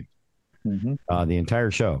live streamed, the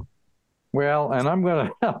entire show. Well, and I'm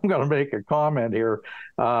gonna make a comment here.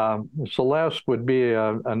 Celeste would be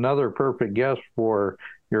another perfect guest for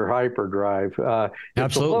your hyperdrive. Absolutely.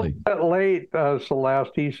 It's a little bit late,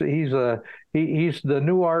 Celeste. He's the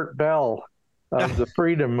new Art Bell of the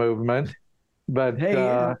freedom movement. But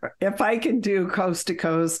hey, if I can do Coast to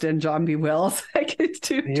Coast and John B. Wells, I can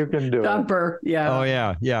do. You can do Thumper. it. Yeah. Oh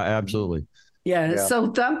yeah, absolutely. Yeah. So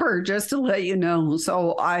Thumper, just to let you know,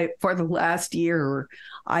 so for the last year,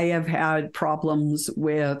 I have had problems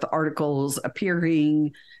with articles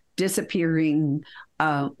appearing, disappearing.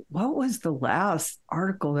 What was the last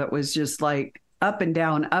article that was just like up and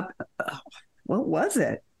down, up? What was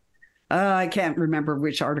it? I can't remember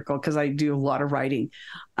which article because I do a lot of writing.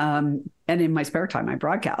 And in my spare time, I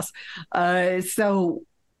broadcast. So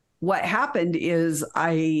what happened is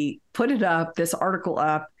I put this article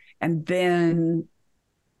up, and then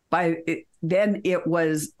it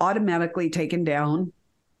was automatically taken down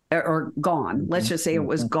or gone. Let's just say it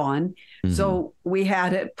was gone. So we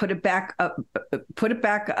had it, put it back up.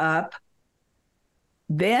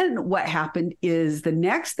 Then what happened is the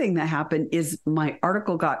next thing that happened is my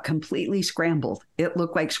article got completely scrambled. It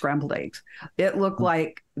looked like scrambled eggs. It looked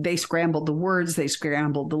like they scrambled the words, they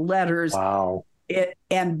scrambled the letters. Wow.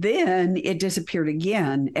 And then it disappeared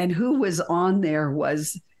again. And who was on there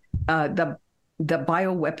was the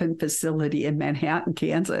bioweapon facility in Manhattan,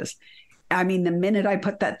 Kansas. I mean, the minute I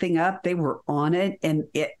put that thing up, they were on it. And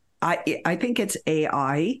I think it's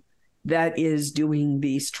AI that is doing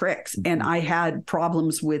these tricks. And I had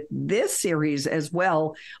problems with this series as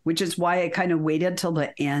well, which is why I kind of waited till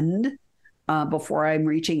the end before I'm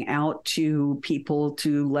reaching out to people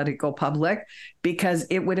to let it go public, because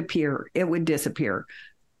it would disappear.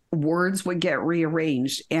 Words would get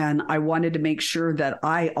rearranged. And I wanted to make sure that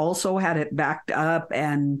I also had it backed up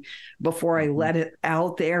and before I let it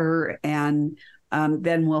out there. And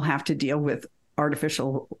then we'll have to deal with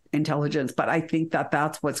artificial intelligence. But I think that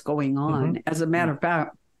that's what's going on. As a matter of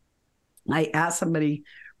fact, I asked somebody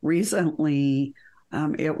recently,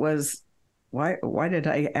 it was, why did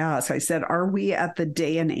I ask? I said, are we at the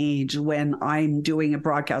day and age when I'm doing a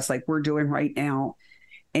broadcast like we're doing right now?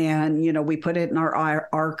 And, we put it in our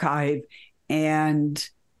archive, and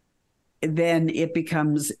then it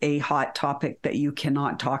becomes a hot topic that you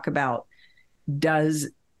cannot talk about. Does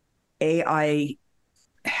AI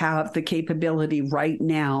have the capability right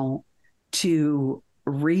now to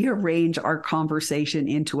rearrange our conversation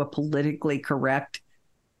into a politically correct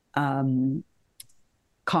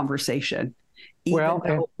conversation? Even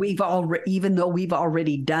though we've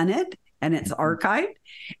already done it and it's archived.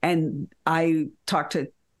 And I talked to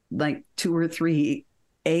like 2 or 3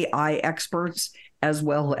 AI experts as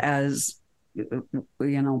well as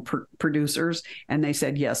producers, and they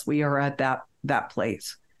said yes, we are at that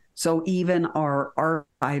place. So even our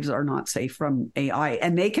archives are not safe from AI,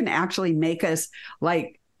 and they can actually make us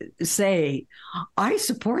say, I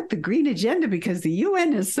support the green agenda because the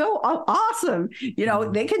UN is so awesome.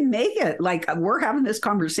 They can make it like we're having this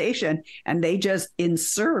conversation, and they just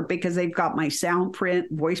insert, because they've got my sound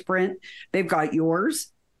print, voice print, they've got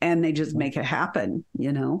yours, and they just make it happen,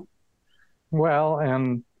 Well,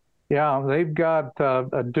 and Yeah, they've got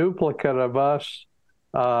a duplicate of us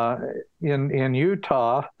in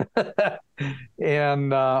Utah,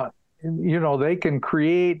 and they can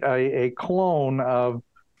create a clone of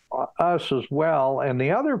us as well. And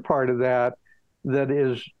the other part of that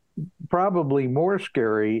is probably more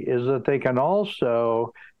scary is that they can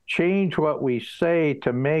also change what we say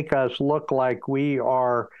to make us look like we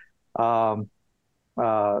are, anti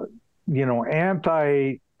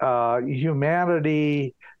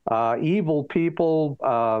humanity, evil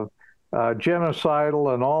people,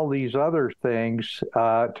 genocidal, and all these other things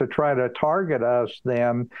to try to target us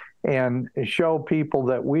then and show people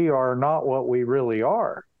that we are not what we really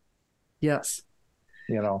are. Yes.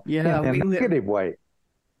 In a negative way.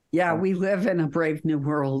 Yeah, we live in a brave new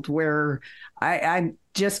world where I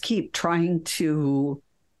just keep trying to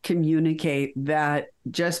communicate that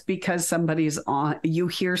just because somebody's you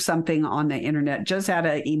hear something on the internet. Just had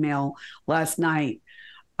an email last night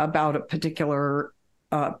about a particular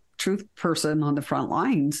truth person on the front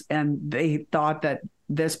lines, and they thought that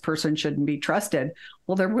this person shouldn't be trusted.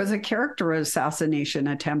 Well, there was a character assassination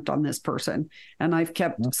attempt on this person, and I've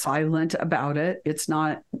kept silent about it. It's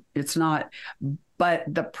not, but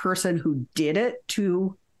the person who did it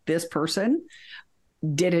to this person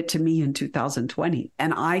did it to me in 2020,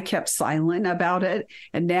 and I kept silent about it.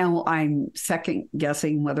 And now I'm second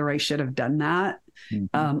guessing whether I should have done that.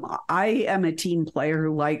 Mm-hmm. I am a team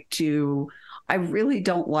player. I really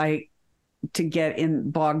don't like to get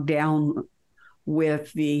bogged down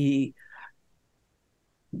with the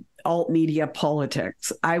alt media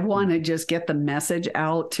politics. I want to just get the message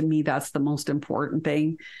out. To me, that's the most important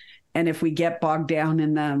thing. And if we get bogged down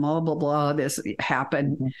in the blah, blah, blah, this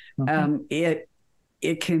happened,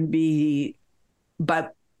 it can be,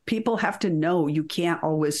 but people have to know you can't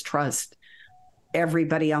always trust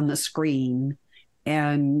everybody on the screen,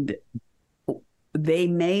 and they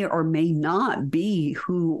may or may not be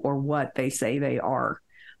who or what they say they are.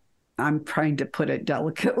 I'm trying to put it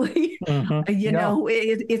delicately.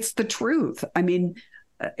 It's the truth. I mean,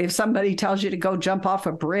 if somebody tells you to go jump off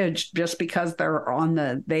a bridge just because they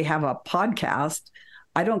have a podcast,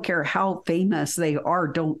 I don't care how famous they are,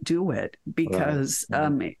 don't do it, because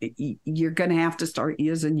you're going to have to start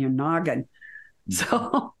using your noggin.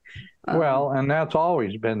 So, and that's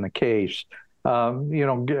always been the case.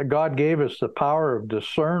 God gave us the power of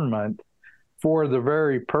discernment for the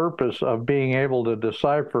very purpose of being able to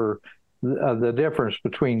decipher the difference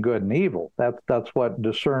between good and evil. That's what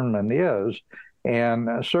discernment is.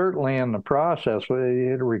 And certainly in the process,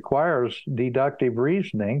 it requires deductive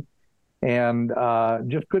reasoning and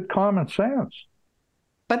just good common sense.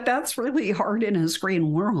 But that's really hard in a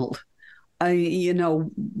screen world.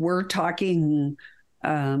 We're talking,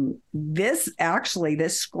 this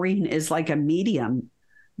screen is like a medium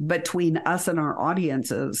between us and our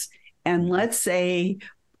audiences. And let's say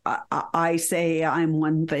I say I'm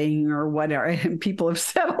one thing or whatever, and people have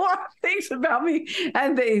said a lot of things about me,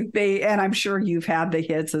 and and I'm sure you've had the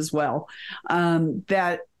hits as well,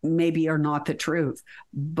 that maybe are not the truth.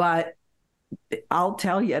 But I'll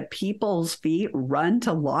tell you, people's feet run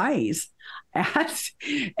to lies.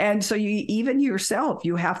 And so even yourself,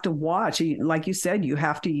 you have to watch. Like you said, you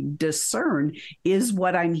have to discern, is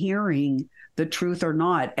what I'm hearing the truth or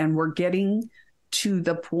not? And we're getting to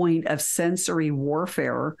the point of sensory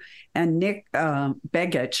warfare. And Nick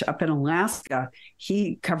Begich up in Alaska,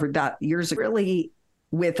 he covered that years ago. Really,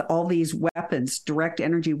 with all these weapons, direct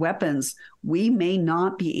energy weapons, we may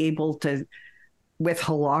not be able to, with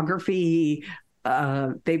holography,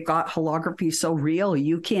 they've got holography so real,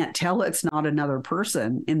 you can't tell it's not another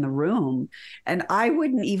person in the room. And I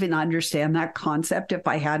wouldn't even understand that concept if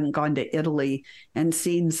I hadn't gone to Italy and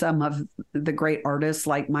seen some of the great artists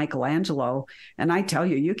like Michelangelo. And I tell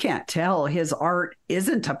you, you can't tell his art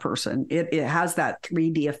isn't a person. It has that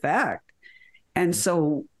 3D effect. And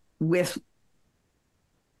so with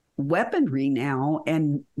weaponry now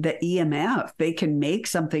and the EMF, they can make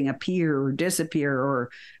something appear or disappear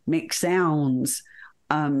or make sounds.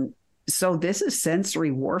 So this is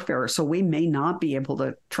sensory warfare. So we may not be able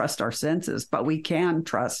to trust our senses, but we can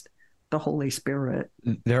trust the Holy Spirit.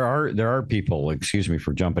 There are people, excuse me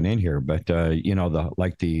for jumping in here, but in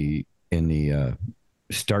the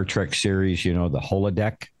Star Trek series, the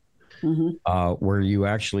holodeck, where you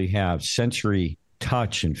actually have sensory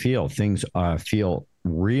touch and feel things, feel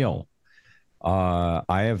real.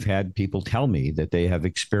 I have had people tell me that they have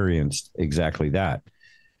experienced exactly that.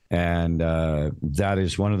 And that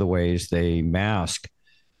is one of the ways they mask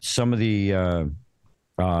some of the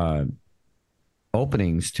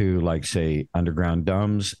openings to, like, say, underground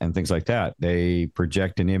dumbs and things like that. They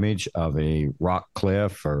project an image of a rock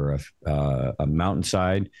cliff or a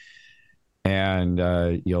mountainside,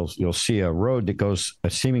 and you'll see a road that goes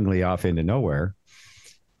seemingly off into nowhere.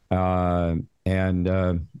 And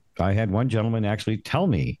I had one gentleman actually tell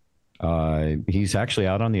me, he's actually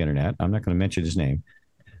out on the internet. I'm not going to mention his name.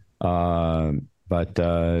 But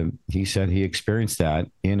he said he experienced that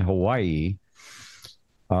in Hawaii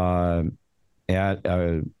at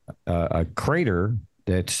a crater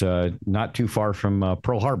that's not too far from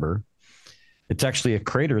Pearl Harbor. It's actually a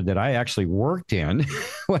crater that I actually worked in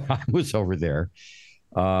when I was over there.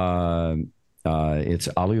 It's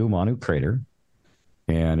Aliumanu crater,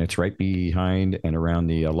 and it's right behind and around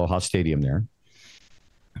the Aloha Stadium there.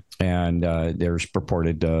 And there's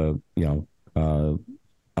purported, well,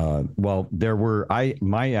 there were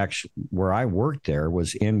where I worked there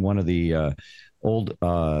was in one of the old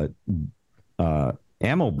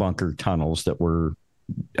ammo bunker tunnels that were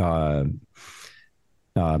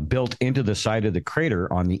built into the side of the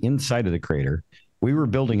crater. On the inside of the crater, we were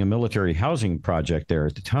building a military housing project there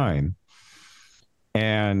at the time,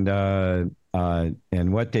 and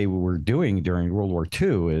what they were doing during World War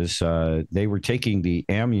II is they were taking the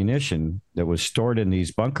ammunition that was stored in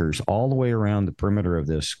these bunkers all the way around the perimeter of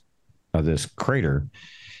this crater,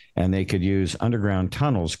 and they could use underground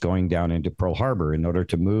tunnels going down into Pearl Harbor in order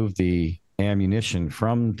to move the ammunition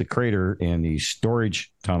from the crater and the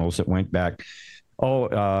storage tunnels that went back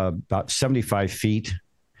about 75 feet,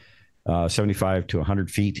 75 to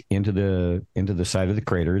 100 feet into the side of the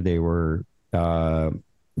crater. They were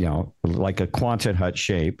like a Quonset hut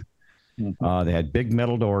shape. Mm-hmm. They had big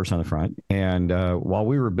metal doors on the front. And while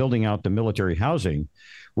we were building out the military housing,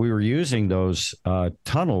 we were using those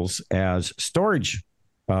tunnels as storage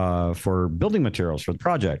for building materials for the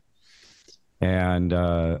project. And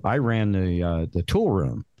I ran the tool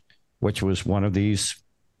room, which was one of these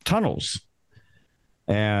tunnels.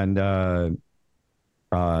 And,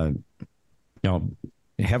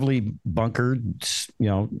 heavily bunkered,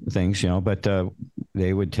 things, but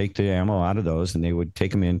they would take the ammo out of those and they would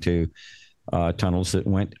take them into tunnels that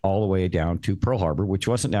went all the way down to Pearl Harbor, which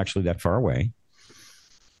wasn't actually that far away,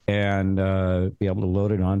 and be able to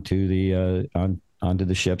load it onto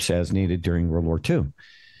the ships as needed during World War II.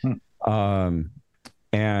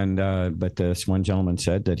 But this one gentleman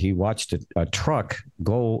said that he watched a truck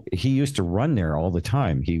go. He used to run there all the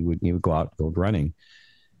time. He would go running,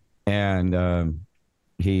 and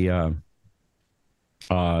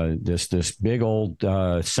this big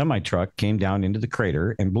old semi truck came down into the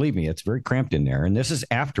crater, and believe me, it's very cramped in there. And this is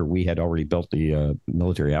after we had already built the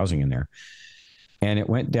military housing in there, and it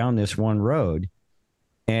went down this one road,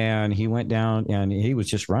 and he went down, and he was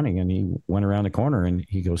just running, and he went around the corner, and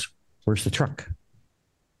he goes, "Where's the truck?"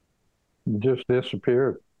 Just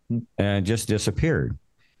disappeared. And just disappeared.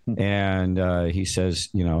 And he says,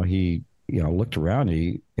 he looked around.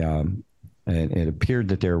 And it appeared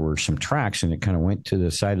that there were some tracks, and it kind of went to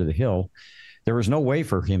the side of the hill. There was no way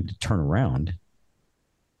for him to turn around.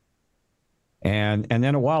 And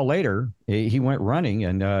then a while later, he went running,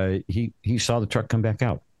 and he saw the truck come back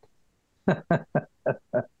out.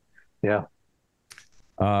 Yeah.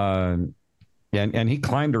 And he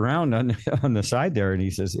climbed around on the side there, and he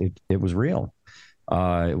says it was real.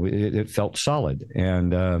 It felt solid.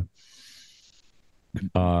 And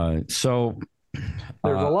so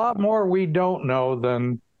there's a lot more we don't know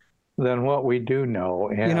than what we do know.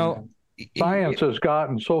 And science has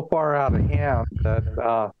gotten so far out of hand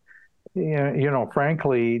that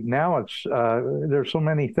frankly, now it's there's so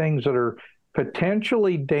many things that are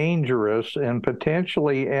potentially dangerous and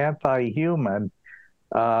potentially anti-human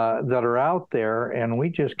that are out there, and we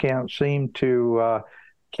just can't seem to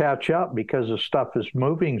catch up because the stuff is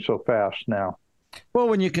moving so fast now. Well,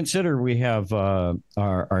 when you consider we have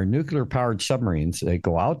our nuclear-powered submarines, they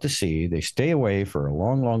go out to sea, they stay away for a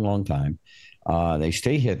long, long, long time. They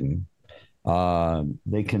stay hidden.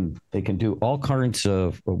 They can do all kinds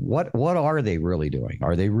of what are they really doing?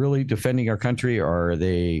 Are they really defending our country, or are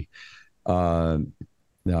they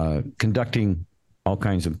conducting all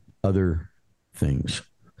kinds of other things?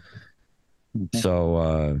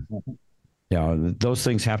 So, those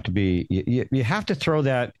things have to be, you have to throw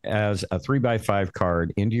that as a 3x5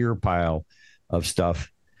 card into your pile of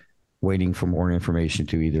stuff, waiting for more information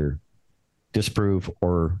to either disprove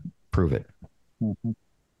or prove it. Mm-hmm.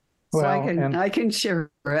 So I can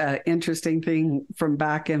share an interesting thing from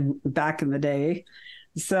back in the day.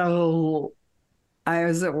 So I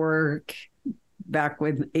was at work back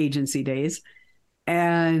with agency days,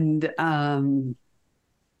 and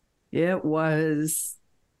it was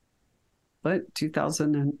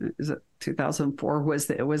 2004 was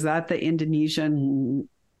that the Indonesian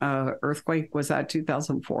earthquake? Was that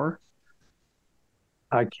 2004?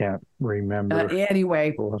 I can't remember.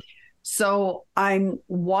 Anyway, So I'm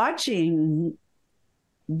watching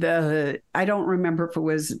I don't remember if it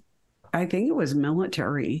was, I think it was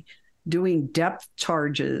military doing depth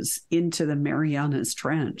charges into the Marianas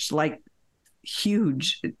Trench, like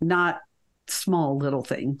huge, not small little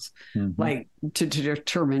things, like to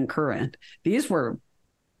determine current. These were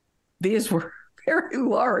very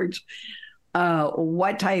large.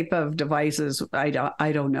 What type of devices? I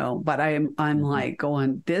don't know, but I'm like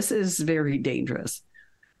going, this is very dangerous.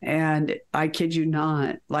 And I kid you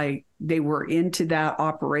not, like they were into that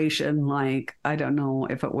operation, like, I don't know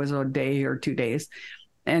if it was a day or 2 days.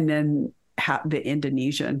 And then the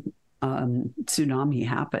Indonesian tsunami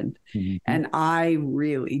happened. And I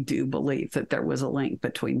really do believe that there was a link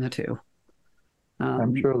between the two.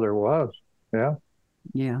 I'm sure there was. Yeah.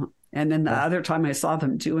 Yeah. And then the other time I saw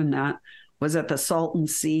them doing that was at the Salton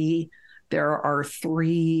Sea. There are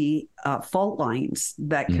 3 fault lines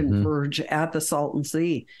that converge at the Salton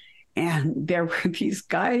Sea. And there were these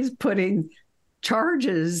guys putting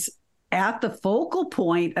charges at the focal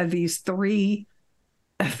point of these three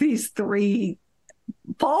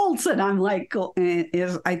faults. And I'm like,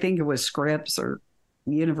 I think it was Scripps or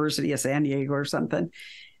University of San Diego or something.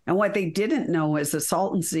 And what they didn't know is the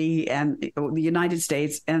Salton Sea and the United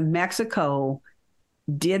States and Mexico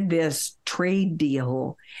did this trade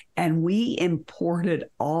deal, and we imported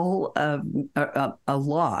all of a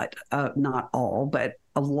lot, not all, but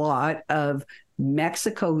a lot of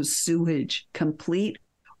Mexico's sewage, complete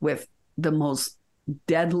with the most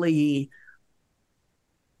deadly,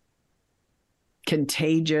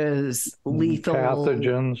 contagious, lethal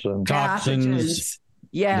pathogens and toxins.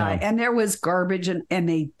 Yeah, and there was garbage, and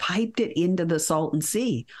they piped it into the Salton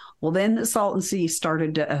Sea. Well, then the Salton Sea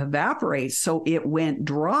started to evaporate, so it went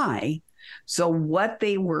dry. So what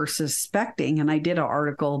they were suspecting, and I did an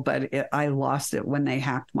article, but I lost it when they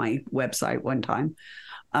hacked my website one time,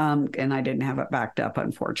 and I didn't have it backed up,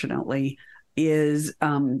 unfortunately, is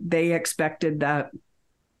they expected that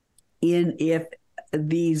if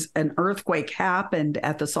an earthquake happened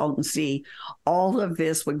at the Salton Sea, all of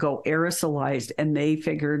this would go aerosolized, and they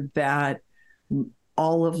figured that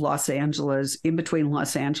all of Los Angeles, in between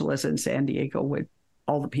Los Angeles and San Diego,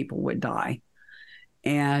 all the people would die.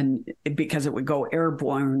 And because it would go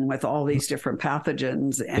airborne with all these different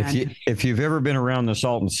pathogens. And if you've ever been around the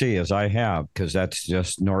Salton Sea, as I have, because that's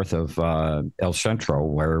just north of El Centro,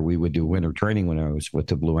 where we would do winter training when I was with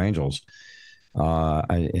the Blue Angels,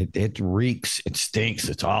 it reeks, it stinks,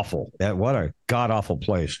 it's awful. What a god awful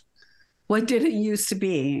place. What did it used to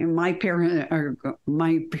be? My parents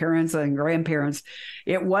and grandparents,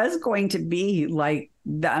 it was going to be like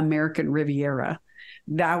the American Riviera.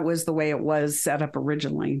 That was the way it was set up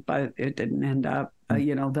originally, but it didn't end up.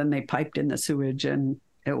 Then they piped in the sewage, and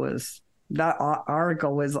that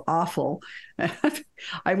article was awful.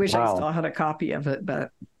 I wish I still had a copy of it,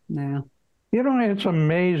 but no. It's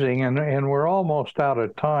amazing, and we're almost out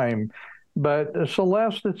of time. But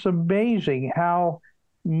Celeste, it's amazing how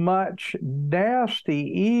much nasty,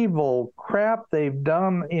 evil crap they've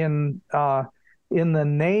done in the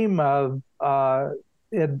name of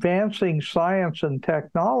advancing science and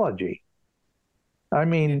technology. I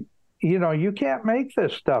mean, you can't make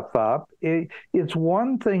this stuff up. It's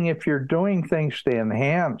one thing if you're doing things to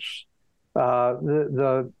enhance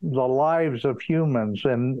the lives of humans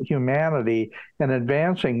and humanity and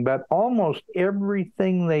advancing, but almost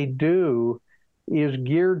everything they do is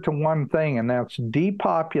geared to one thing, and that's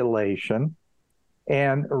depopulation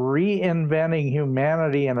and reinventing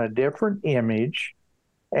humanity in a different image,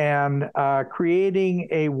 and creating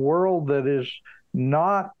a world that is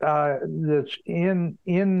not that's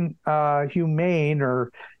inhumane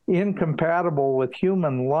or incompatible with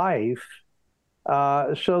human life,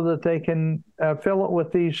 so that they can fill it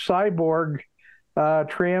with these cyborg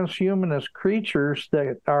transhumanist creatures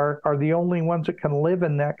that are the only ones that can live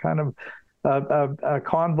in that kind of a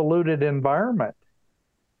convoluted environment.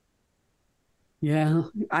 Yeah.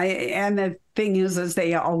 And the thing is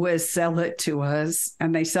they always sell it to us,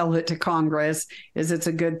 and they sell it to Congress it's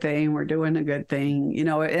a good thing. We're doing a good thing,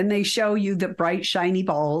 and they show you the bright, shiny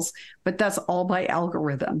balls, but that's all by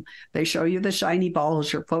algorithm. They show you the shiny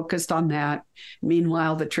balls. You're focused on that.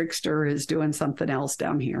 Meanwhile, the trickster is doing something else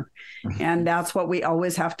down here. And that's what we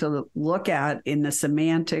always have to look at in the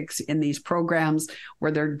semantics in these programs,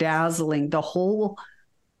 where they're dazzling. The whole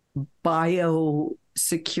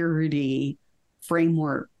biosecurity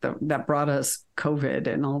framework that brought us COVID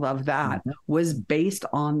and all of that was based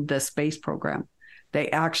on the space program.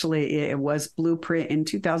 It was blueprint in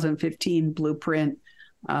 2015, blueprint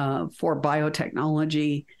for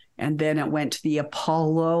biotechnology. And then it went to the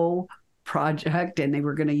Apollo project, and they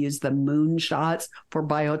were going to use the moonshots for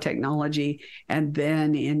biotechnology. And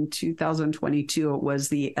then in 2022, it was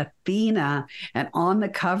the Athena. And on the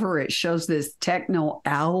cover, it shows this techno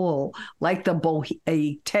owl, like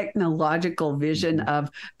a technological vision of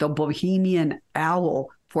the Bohemian owl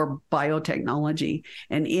for biotechnology.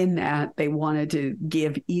 And in that, they wanted to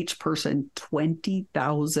give each person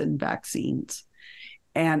 20,000 vaccines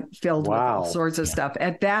and filled with all sorts of stuff.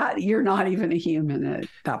 At that, you're not even a human at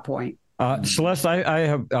that point. Celeste, I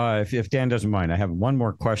have, if Dan doesn't mind, I have one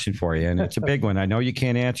more question for you, and it's a big one. I know you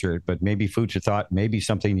can't answer it, but maybe food for thought, maybe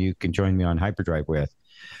something you can join me on Hyperdrive with.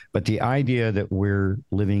 But the idea that we're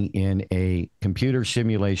living in a computer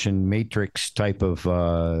simulation matrix type of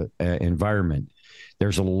environment,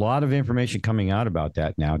 there's a lot of information coming out about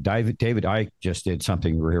that now. David Icke just did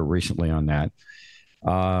something here recently on that.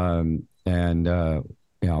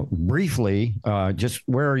 Briefly, just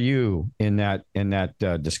where are you in that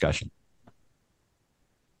discussion?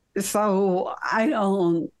 So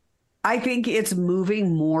I think it's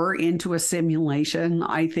moving more into a simulation.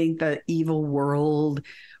 I think the evil world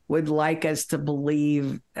would like us to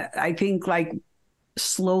believe, I think like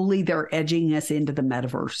slowly they're edging us into the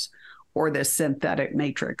metaverse or the synthetic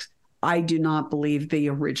matrix. I do not believe the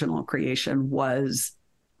original creation was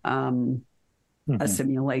a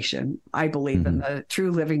simulation. I believe in the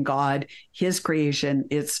true living God, his creation.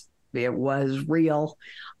 It was real.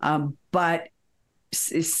 But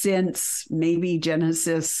since maybe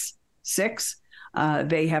Genesis 6,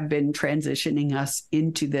 they have been transitioning us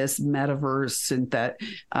into this metaverse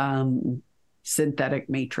synthetic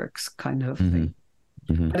matrix kind of thing.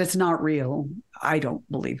 But it's not real. I don't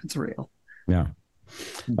believe it's real. Yeah.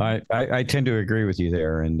 I tend to agree with you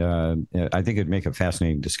there, and I think it'd make a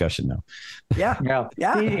fascinating discussion, though. Yeah.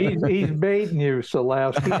 He's baiting you,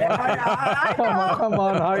 Celeste. Come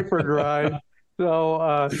on, Hyperdrive.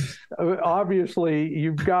 So obviously,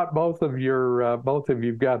 you've got both of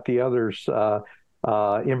you've got the others'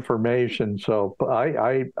 information. So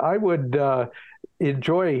I would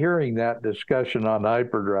enjoy hearing that discussion on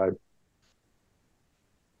Hyperdrive.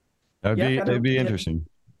 That'd be interesting.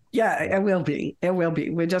 Yeah, it will be. It will be.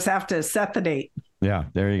 We just have to set the date. Yeah,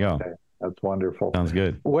 there you go. Okay. That's wonderful. Sounds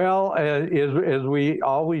good. Well, as we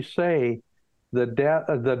always say, the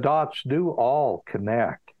dots do all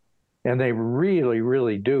connect, and they really,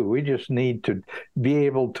 really do. We just need to be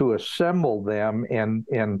able to assemble them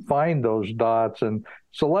and find those dots. And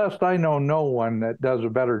Celeste, I know no one that does a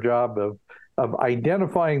better job of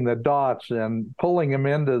identifying the dots and pulling them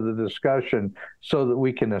into the discussion so that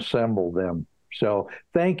we can assemble them. So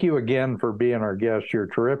thank you again for being our guest. You're a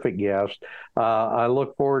terrific guest. I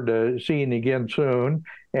look forward to seeing you again soon,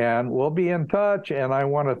 and we'll be in touch. And I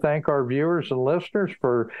want to thank our viewers and listeners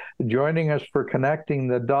for joining us for Connecting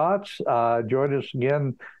the Dots. Join us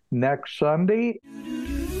again next Sunday.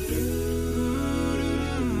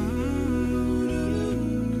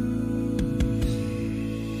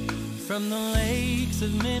 From the lakes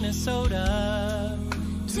of Minnesota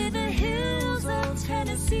to the hills of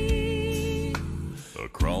Tennessee,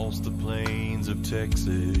 across the plains of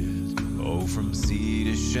Texas, from sea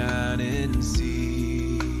to shining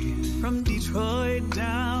sea, from Detroit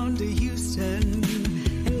down to Houston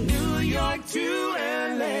and New York to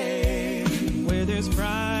LA, where there's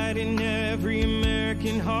pride in every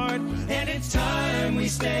American heart, and it's time we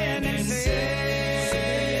stand and say,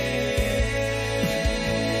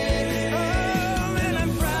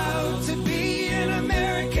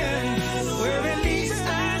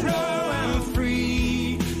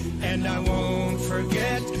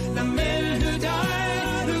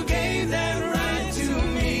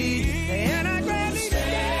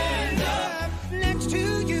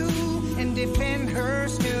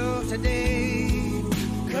 today.